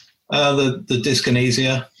 The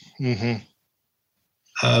dyskinesia.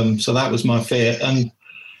 Mm-hmm. So that was my fear, and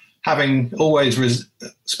having always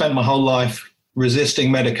spent my whole life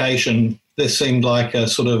resisting medication, this seemed like a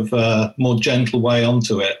sort of more gentle way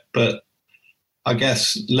onto it. But I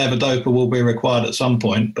guess levodopa will be required at some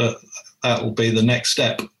point, but that will be the next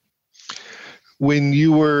step. When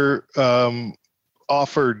you were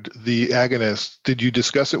offered the agonist, did you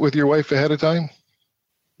discuss it with your wife ahead of time?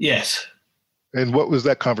 Yes. And what was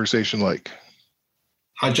that conversation like?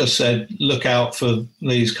 I just said, look out for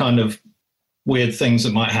these kind of weird things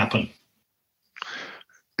that might happen.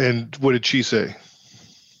 And what did she say?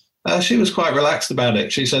 She was quite relaxed about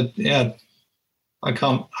it. She said, yeah, I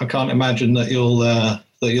can't imagine that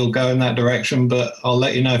you'll go in that direction, but I'll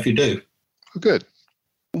let you know if you do. Good.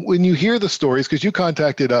 When you hear the stories, because you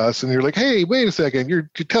contacted us and you're like, hey, wait a second, you're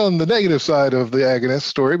telling the negative side of the agonist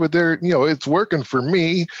story, but it's working for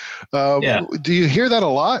me. Do you hear that a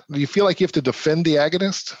lot? Do you feel like you have to defend the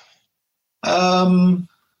agonist? No,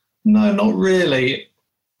 not really.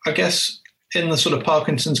 I guess in the sort of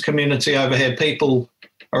Parkinson's community over here, people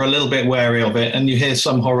are a little bit wary of it, and you hear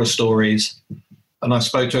some horror stories. And I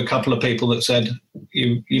spoke to a couple of people that said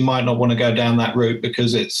you might not want to go down that route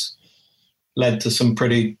because it's led to some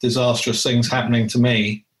pretty disastrous things happening to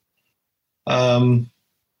me.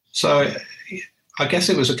 So I guess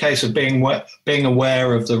it was a case of being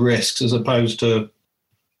aware of the risks as opposed to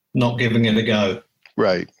not giving it a go.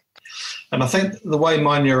 Right. And I think the way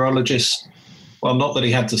my neurologist, well, not that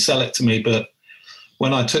he had to sell it to me, but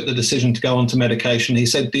when I took the decision to go onto medication, he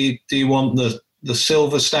said, do you want the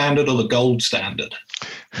silver standard or the gold standard?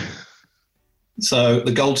 So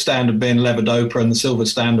the gold standard being levodopa and the silver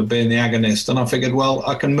standard being the agonist. And I figured, well,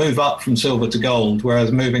 I can move up from silver to gold,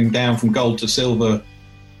 whereas moving down from gold to silver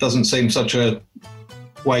doesn't seem such a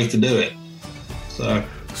way to do it. So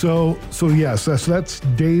yes, that's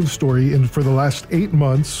Dave's story. And for the last 8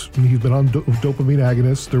 months, he's been on dopamine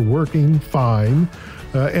agonists. They're working fine.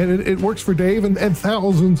 And it works for Dave and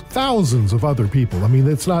thousands of other people. I mean,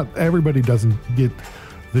 it's not, everybody doesn't get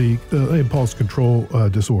the impulse control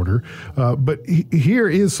disorder. But here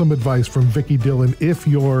is some advice from Vicki Dillon. If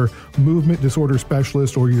your movement disorder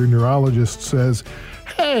specialist or your neurologist says,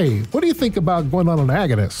 hey, what do you think about going on an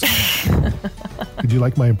agonist? Did you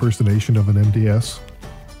like my impersonation of an MDS?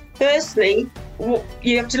 Firstly,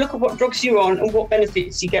 you have to look at what drugs you're on and what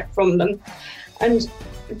benefits you get from them. And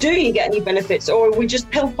do you get any benefits, or are we just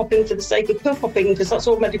pill popping for the sake of pill popping because that's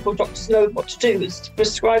all medical doctors know what to do, is to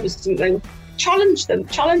prescribe us something? Challenge them,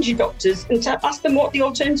 challenge your doctors and ask them what the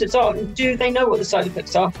alternatives are and do they know what the side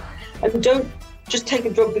effects are. And don't just take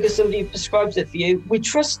a drug because somebody prescribes it for you. We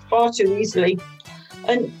trust far too easily.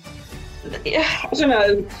 And I don't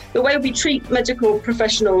know, the way we treat medical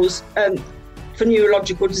professionals for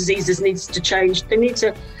neurological diseases needs to change. They need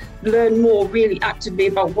to learn more really actively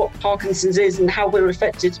about what Parkinson's is and how we're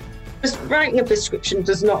affected. Just writing a prescription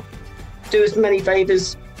does not do us many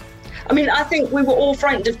favours. I mean, I think we were all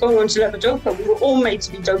frightened of going on to levodopa. We were all made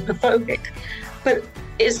to be dopaphobic. But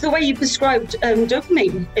it's the way you prescribed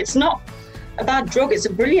dopamine. It's not a bad drug, it's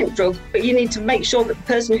a brilliant drug, but you need to make sure that the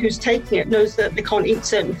person who's taking it knows that they can't eat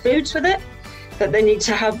certain foods with it, that they need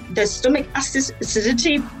to have their stomach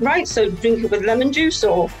acidity right, so drink it with lemon juice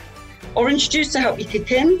or orange juice to help you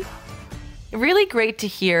kick in. Really great to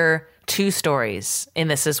hear two stories in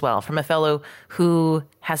this as well, from a fellow who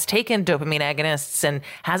has taken dopamine agonists and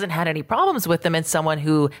hasn't had any problems with them, and someone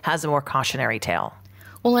who has a more cautionary tale.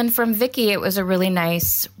 Well, and from Vicki, it was a really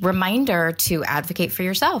nice reminder to advocate for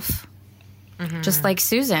yourself. Mm-hmm. Just like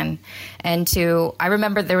Susan. And I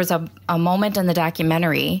remember there was a moment in the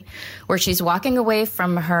documentary where she's walking away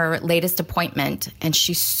from her latest appointment and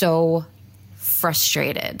she's so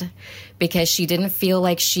frustrated because she didn't feel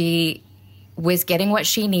like she was getting what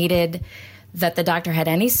she needed, that the doctor had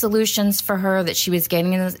any solutions for her, that she was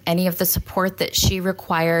getting any of the support that she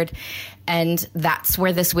required. And that's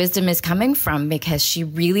where this wisdom is coming from, because she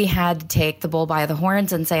really had to take the bull by the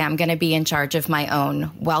horns and say, I'm going to be in charge of my own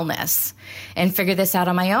wellness and figure this out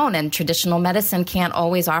on my own. And traditional medicine can't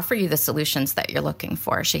always offer you the solutions that you're looking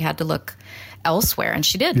for. She had to look elsewhere, and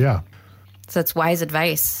she did. Yeah. So it's wise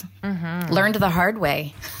advice. Mm-hmm. Learned the hard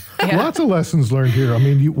way. Yeah. Lots of lessons learned here. I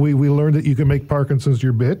mean, we learned that you can make Parkinson's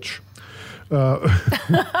your bitch.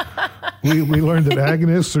 We learned that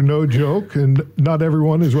agonists are no joke, and not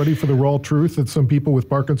everyone is ready for the raw truth that some people with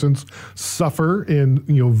Parkinson's suffer in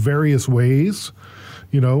various ways.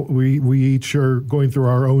 We each are going through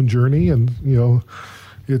our own journey, and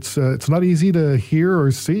it's not easy to hear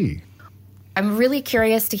or see. I'm really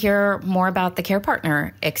curious to hear more about the Care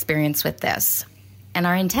Partner experience with this. And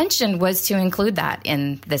our intention was to include that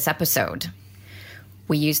in this episode.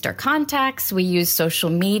 We used our contacts, we used social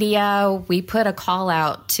media, we put a call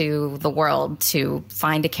out to the world to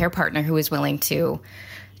find a care partner who is willing to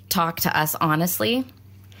talk to us honestly,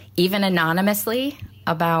 even anonymously,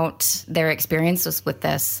 about their experiences with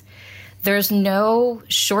this. There's no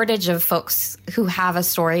shortage of folks who have a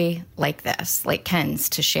story like this, like Ken's,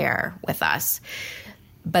 to share with us.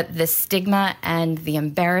 But the stigma and the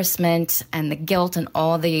embarrassment and the guilt and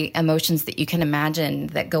all the emotions that you can imagine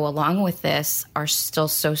that go along with this are still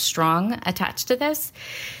so strong attached to this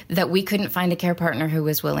that we couldn't find a care partner who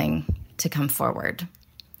was willing to come forward.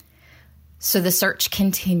 So the search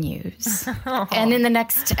continues. And in the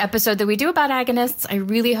next episode that we do about agonists, I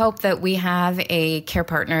really hope that we have a care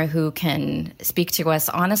partner who can speak to us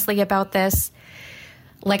honestly about this.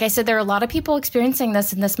 Like I said, there are a lot of people experiencing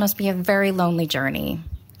this, and this must be a very lonely journey.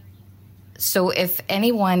 So if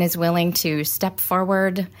anyone is willing to step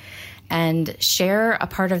forward and share a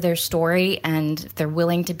part of their story, and they're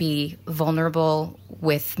willing to be vulnerable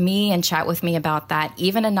with me and chat with me about that,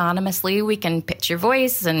 even anonymously, we can pitch your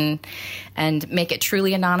voice and make it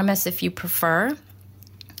truly anonymous if you prefer.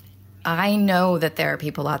 I know that there are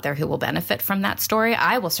people out there who will benefit from that story.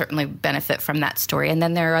 I will certainly benefit from that story. And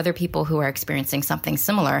then there are other people who are experiencing something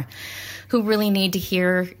similar who really need to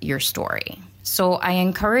hear your story. So I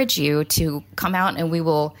encourage you to come out, and we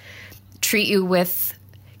will treat you with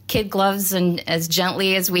kid gloves and as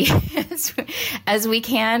gently as we as we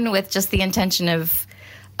can, with just the intention of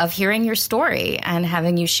hearing your story and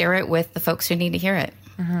having you share it with the folks who need to hear it.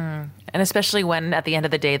 Mm-hmm. And especially when at the end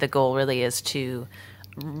of the day, the goal really is to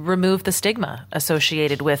remove the stigma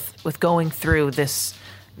associated with going through this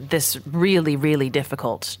really, really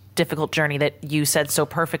difficult journey that you said so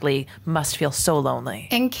perfectly must feel so lonely.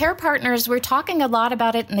 And care partners, we're talking a lot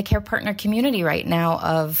about it in the care partner community right now,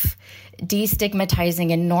 of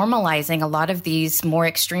destigmatizing and normalizing a lot of these more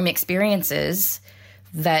extreme experiences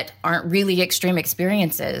that aren't really extreme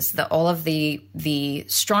experiences. All of the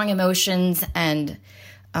strong emotions and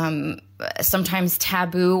sometimes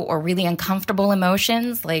taboo or really uncomfortable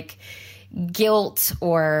emotions like guilt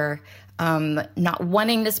or not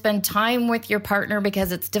wanting to spend time with your partner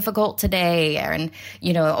because it's difficult today, and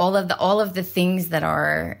all of the things that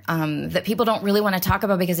are that people don't really want to talk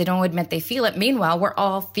about because they don't admit they feel it. Meanwhile, we're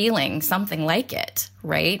all feeling something like it,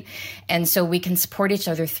 right? And so we can support each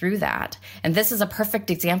other through that. And this is a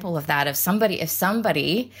perfect example of that. If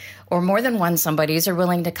somebody or more than one somebodies are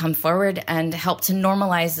willing to come forward and help to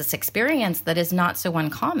normalize this experience that is not so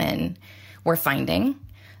uncommon, we're finding,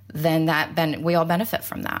 then we all benefit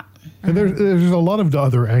from that. And there's a lot of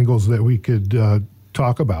other angles that we could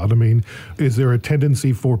talk about. I mean, is there a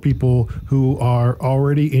tendency for people who are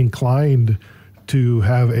already inclined to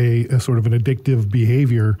have a sort of an addictive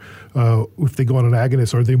behavior, if they go on an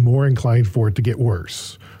agonist, are they more inclined for it to get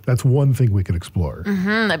worse? That's one thing we could explore.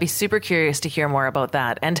 Mm-hmm. I'd be super curious to hear more about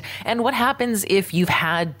that. And what happens if you've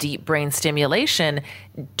had deep brain stimulation?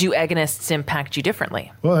 Do agonists impact you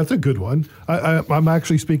differently? Well, that's a good one. I'm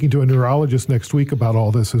actually speaking to a neurologist next week about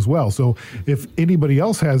all this as well. So if anybody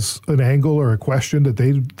else has an angle or a question that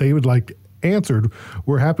they would like answered,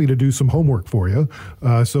 we're happy to do some homework for you.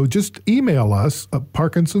 So just email us at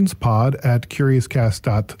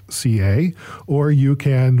parkinsonspod@curiouscast.ca, or you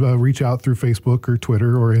can reach out through Facebook or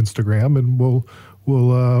Twitter or Instagram, and we'll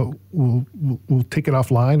take it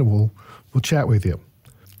offline and we'll chat with you.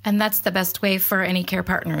 And that's the best way for any care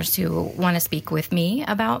partners who want to speak with me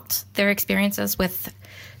about their experiences with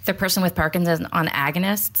the person with Parkinson's on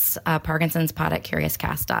agonists,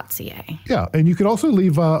 parkinsonspod@curiouscast.ca. Yeah, and you could also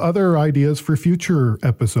leave other ideas for future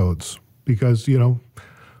episodes, because you're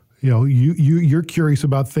curious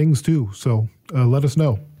about things too. So let us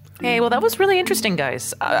know. Hey, well, that was really interesting,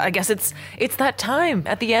 guys. I guess it's that time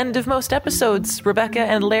at the end of most episodes. Rebecca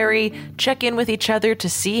and Larry check in with each other to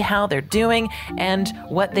see how they're doing and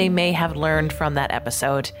what they may have learned from that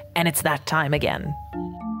episode. And it's that time again.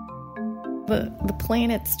 The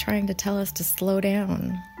planet's trying to tell us to slow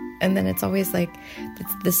down. And then it's always like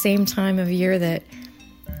it's the same time of year that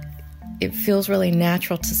it feels really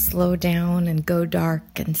natural to slow down and go dark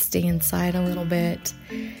and stay inside a little bit.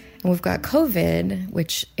 And we've got COVID,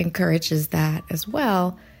 which encourages that as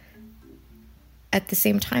well. At the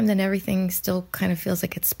same time, then everything still kind of feels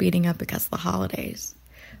like it's speeding up because of the holidays.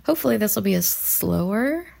 Hopefully this will be a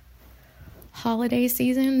slower holiday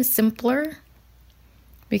season, simpler,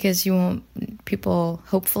 because people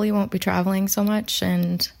hopefully won't be traveling so much,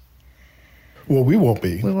 and we won't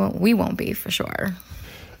be. We won't be for sure.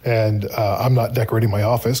 And I'm not decorating my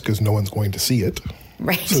office because no one's going to see it.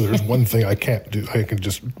 Right. So there's one thing I can't do. I can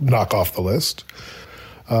just knock off the list.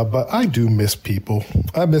 But I do miss people.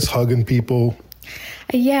 I miss hugging people.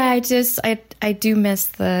 Yeah, I do miss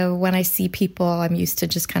when I see people, I'm used to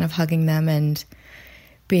just kind of hugging them and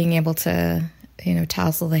being able to,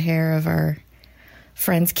 tousle the hair of our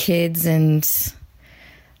friends' kids and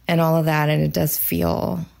all of that. And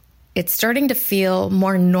it's starting to feel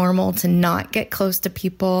more normal to not get close to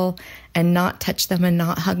people and not touch them and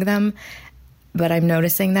not hug them. But I'm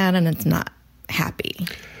noticing that, and it's not happy.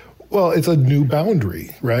 Well, it's a new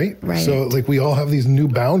boundary, right? Right. So we all have these new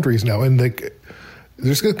boundaries now, and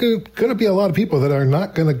there's going to be a lot of people that are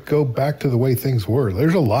not going to go back to the way things were.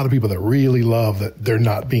 There's a lot of people that really love that they're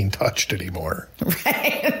not being touched anymore.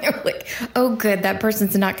 Right. Oh, good. That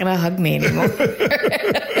person's not going to hug me anymore.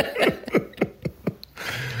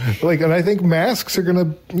 And I think masks are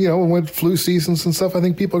going to, with flu seasons and stuff, I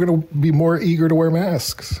think people are going to be more eager to wear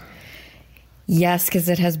masks. Yes, because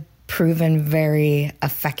it has proven very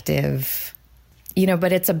effective,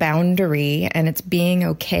 but it's a boundary, and it's being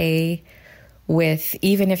okay with,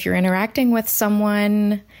 even if you're interacting with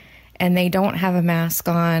someone and they don't have a mask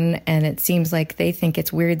on, and it seems like they think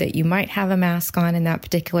it's weird that you might have a mask on in that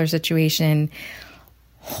particular situation,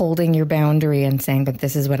 holding your boundary and saying, but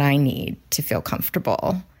this is what I need to feel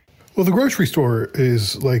comfortable. Well, the grocery store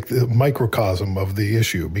is like the microcosm of the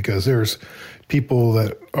issue, because there's people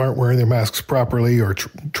that aren't wearing their masks properly or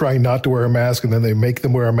trying not to wear a mask, and then they make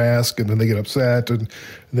them wear a mask, and then they get upset, and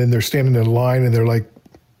then they're standing in line, and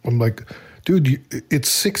I'm like, dude, it's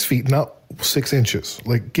 6 feet, not 6 inches.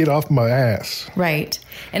 Like, get off my ass. Right.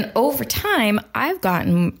 And over time, I've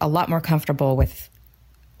gotten a lot more comfortable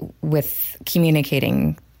with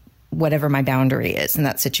communicating whatever my boundary is in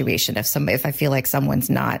that situation. If I feel like someone's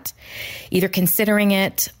not either considering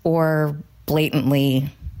it or blatantly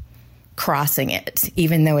crossing it,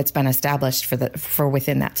 even though it's been established for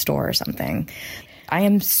within that store or something. I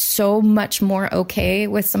am so much more okay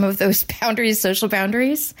with some of those boundaries, social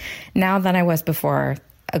boundaries, now than I was before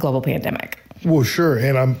a global pandemic. Well, sure.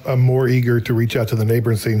 And I'm more eager to reach out to the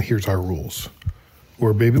neighbor and saying, here's our rules.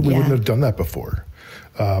 Or maybe we wouldn't have done that before.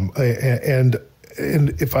 And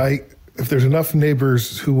if there's enough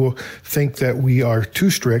neighbors who will think that we are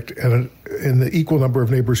too strict, and the equal number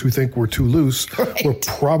of neighbors who think we're too loose, we're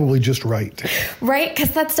probably just right. Right,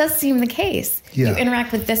 because that does seem the case. Yeah. You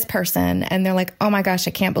interact with this person, and they're like, oh my gosh,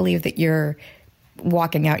 I can't believe that you're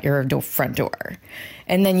walking out your front door.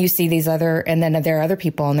 And then you see and then there are other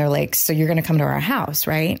people, and they're like, so you're going to come to our house,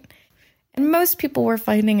 right? And most people we're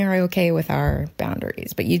finding are okay with our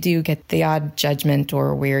boundaries, but you do get the odd judgment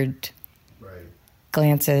or weird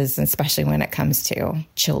glances, especially when it comes to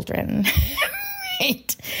children.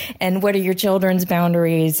 Right. And what are your children's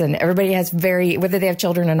boundaries? And everybody has whether they have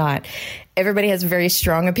children or not, everybody has very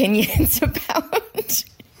strong opinions about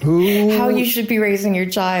how you should be raising your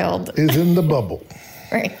child. Is in the bubble.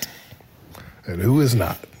 Right. And who is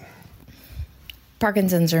not.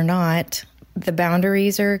 Parkinson's or not, the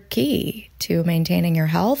boundaries are key to maintaining your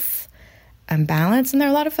health and balance. And there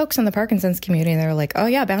are a lot of folks in the Parkinson's community that are like, oh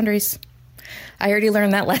yeah, boundaries. I already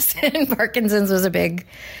learned that lesson. Parkinson's was a big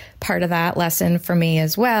part of that lesson for me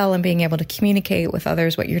as well, and being able to communicate with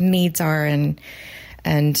others what your needs are, and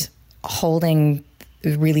holding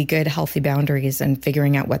really good, healthy boundaries and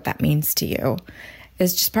figuring out what that means to you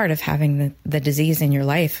is just part of having the disease in your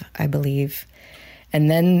life, I believe. And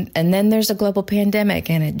then there's a global pandemic,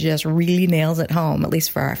 and it just really nails it home, at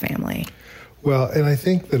least for our family. Well, and I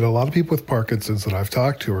think that a lot of people with Parkinson's that I've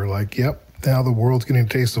talked to are like, yep, now the world's getting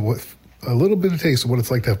a little bit of taste of what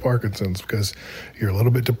it's like to have Parkinson's, because you're a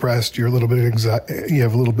little bit depressed, you have a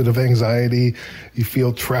little bit of anxiety, you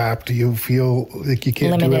feel trapped, you feel like you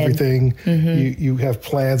can't do everything, you have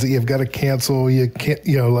plans that you've got to cancel, you can't,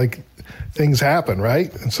 things happen,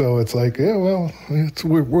 right? And so it's like, yeah, well,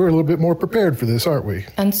 we're a little bit more prepared for this, aren't we?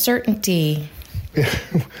 Uncertainty.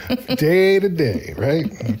 Day to day,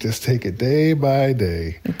 right? Just take it day by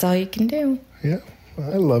day. That's all you can do. Yeah,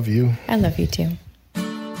 I love you. I love you too.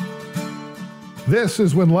 This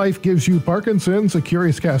is When Life Gives You Parkinson's, a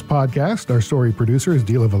Curious Cast podcast. Our story producer is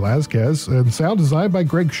Dila Velazquez, and sound designed by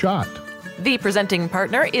Greg Schott. The presenting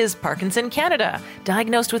partner is Parkinson Canada.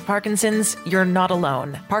 Diagnosed with Parkinson's, you're not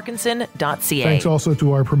alone. Parkinson.ca. Thanks also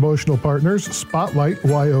to our promotional partners, Spotlight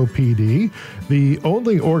YOPD, the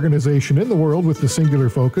only organization in the world with the singular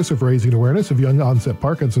focus of raising awareness of young onset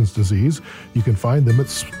Parkinson's disease. You can find them at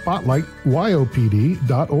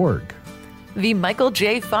spotlightyopd.org. The Michael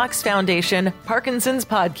J. Fox Foundation Parkinson's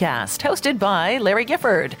Podcast, hosted by Larry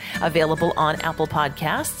Gifford. Available on Apple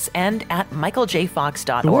Podcasts and at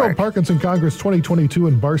michaeljfox.org. The World Parkinson Congress 2022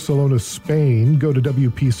 in Barcelona, Spain. Go to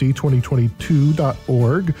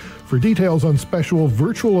WPC2022.org for details on special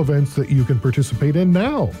virtual events that you can participate in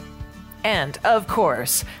now. And, of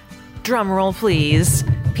course, drumroll please,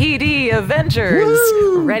 PD Avengers.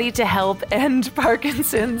 Woo! Ready to help end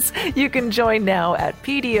Parkinson's. You can join now at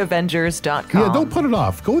pdavengers.com. Yeah, don't put it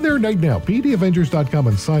off. Go there right now, pdavengers.com,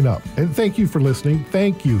 and sign up. And thank you for listening.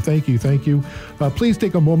 Thank you. Please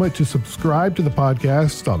take a moment to subscribe to the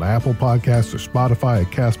podcast on Apple Podcasts or Spotify, or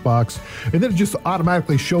CastBox, and then it just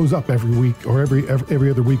automatically shows up every week or every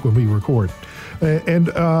other week when we record.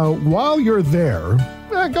 And while you're there,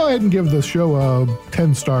 go ahead and give the show a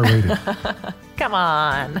 10-star rating. Come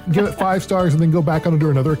on. Give it 5 stars and then go back onto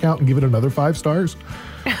another account and give it another 5 stars.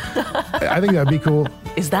 I think that'd be cool.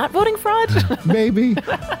 Is that voting fraud? Maybe.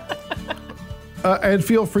 And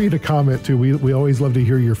feel free to comment too. We always love to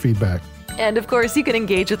hear your feedback. And of course, you can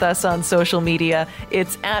engage with us on social media.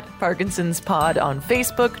 It's at Parkinson's Pod on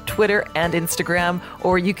Facebook, Twitter, and Instagram,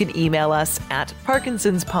 or you can email us at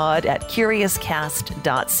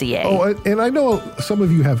parkinsonspod@curiouscast.ca. Oh, and I know some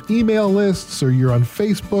of you have email lists, or you're on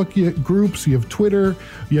Facebook groups, you have Twitter,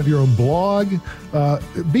 you have your own blog.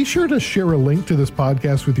 Be sure to share a link to this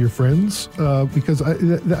podcast with your friends, because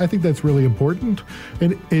I think that's really important.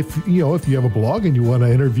 And if you have a blog and you want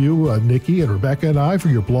to interview Nikki and Rebecca and I for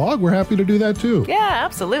your blog, we're happy to do that too. Yeah,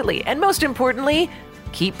 absolutely. And most importantly,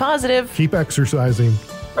 keep positive. Keep exercising.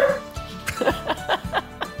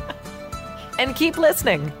 And keep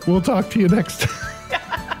listening. We'll talk to you next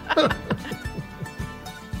time.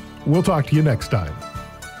 We'll talk to you next time.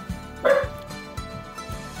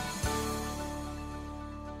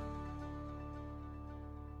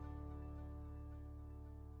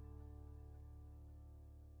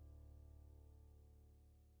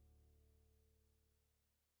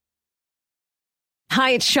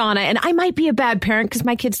 Hi, it's Shauna, and I might be a bad parent because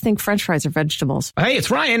my kids think French fries are vegetables. Hey, it's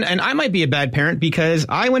Ryan, and I might be a bad parent because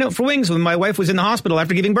I went out for wings when my wife was in the hospital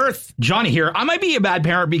after giving birth. Johnny here. I might be a bad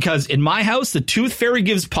parent because in my house, the tooth fairy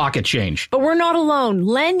gives pocket change. But we're not alone.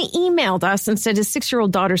 Len emailed us and said his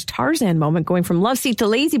 6-year-old daughter's Tarzan moment going from love seat to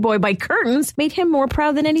lazy boy by curtains made him more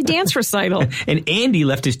proud than any dance recital. And Andy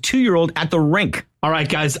left his 2-year-old at the rink. All right,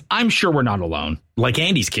 guys, I'm sure we're not alone. Like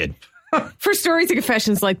Andy's kid. For stories and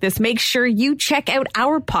confessions like this, make sure you check out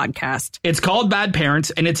our podcast. It's called Bad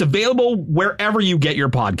Parents, and it's available wherever you get your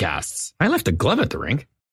podcasts. I left a glove at the rink.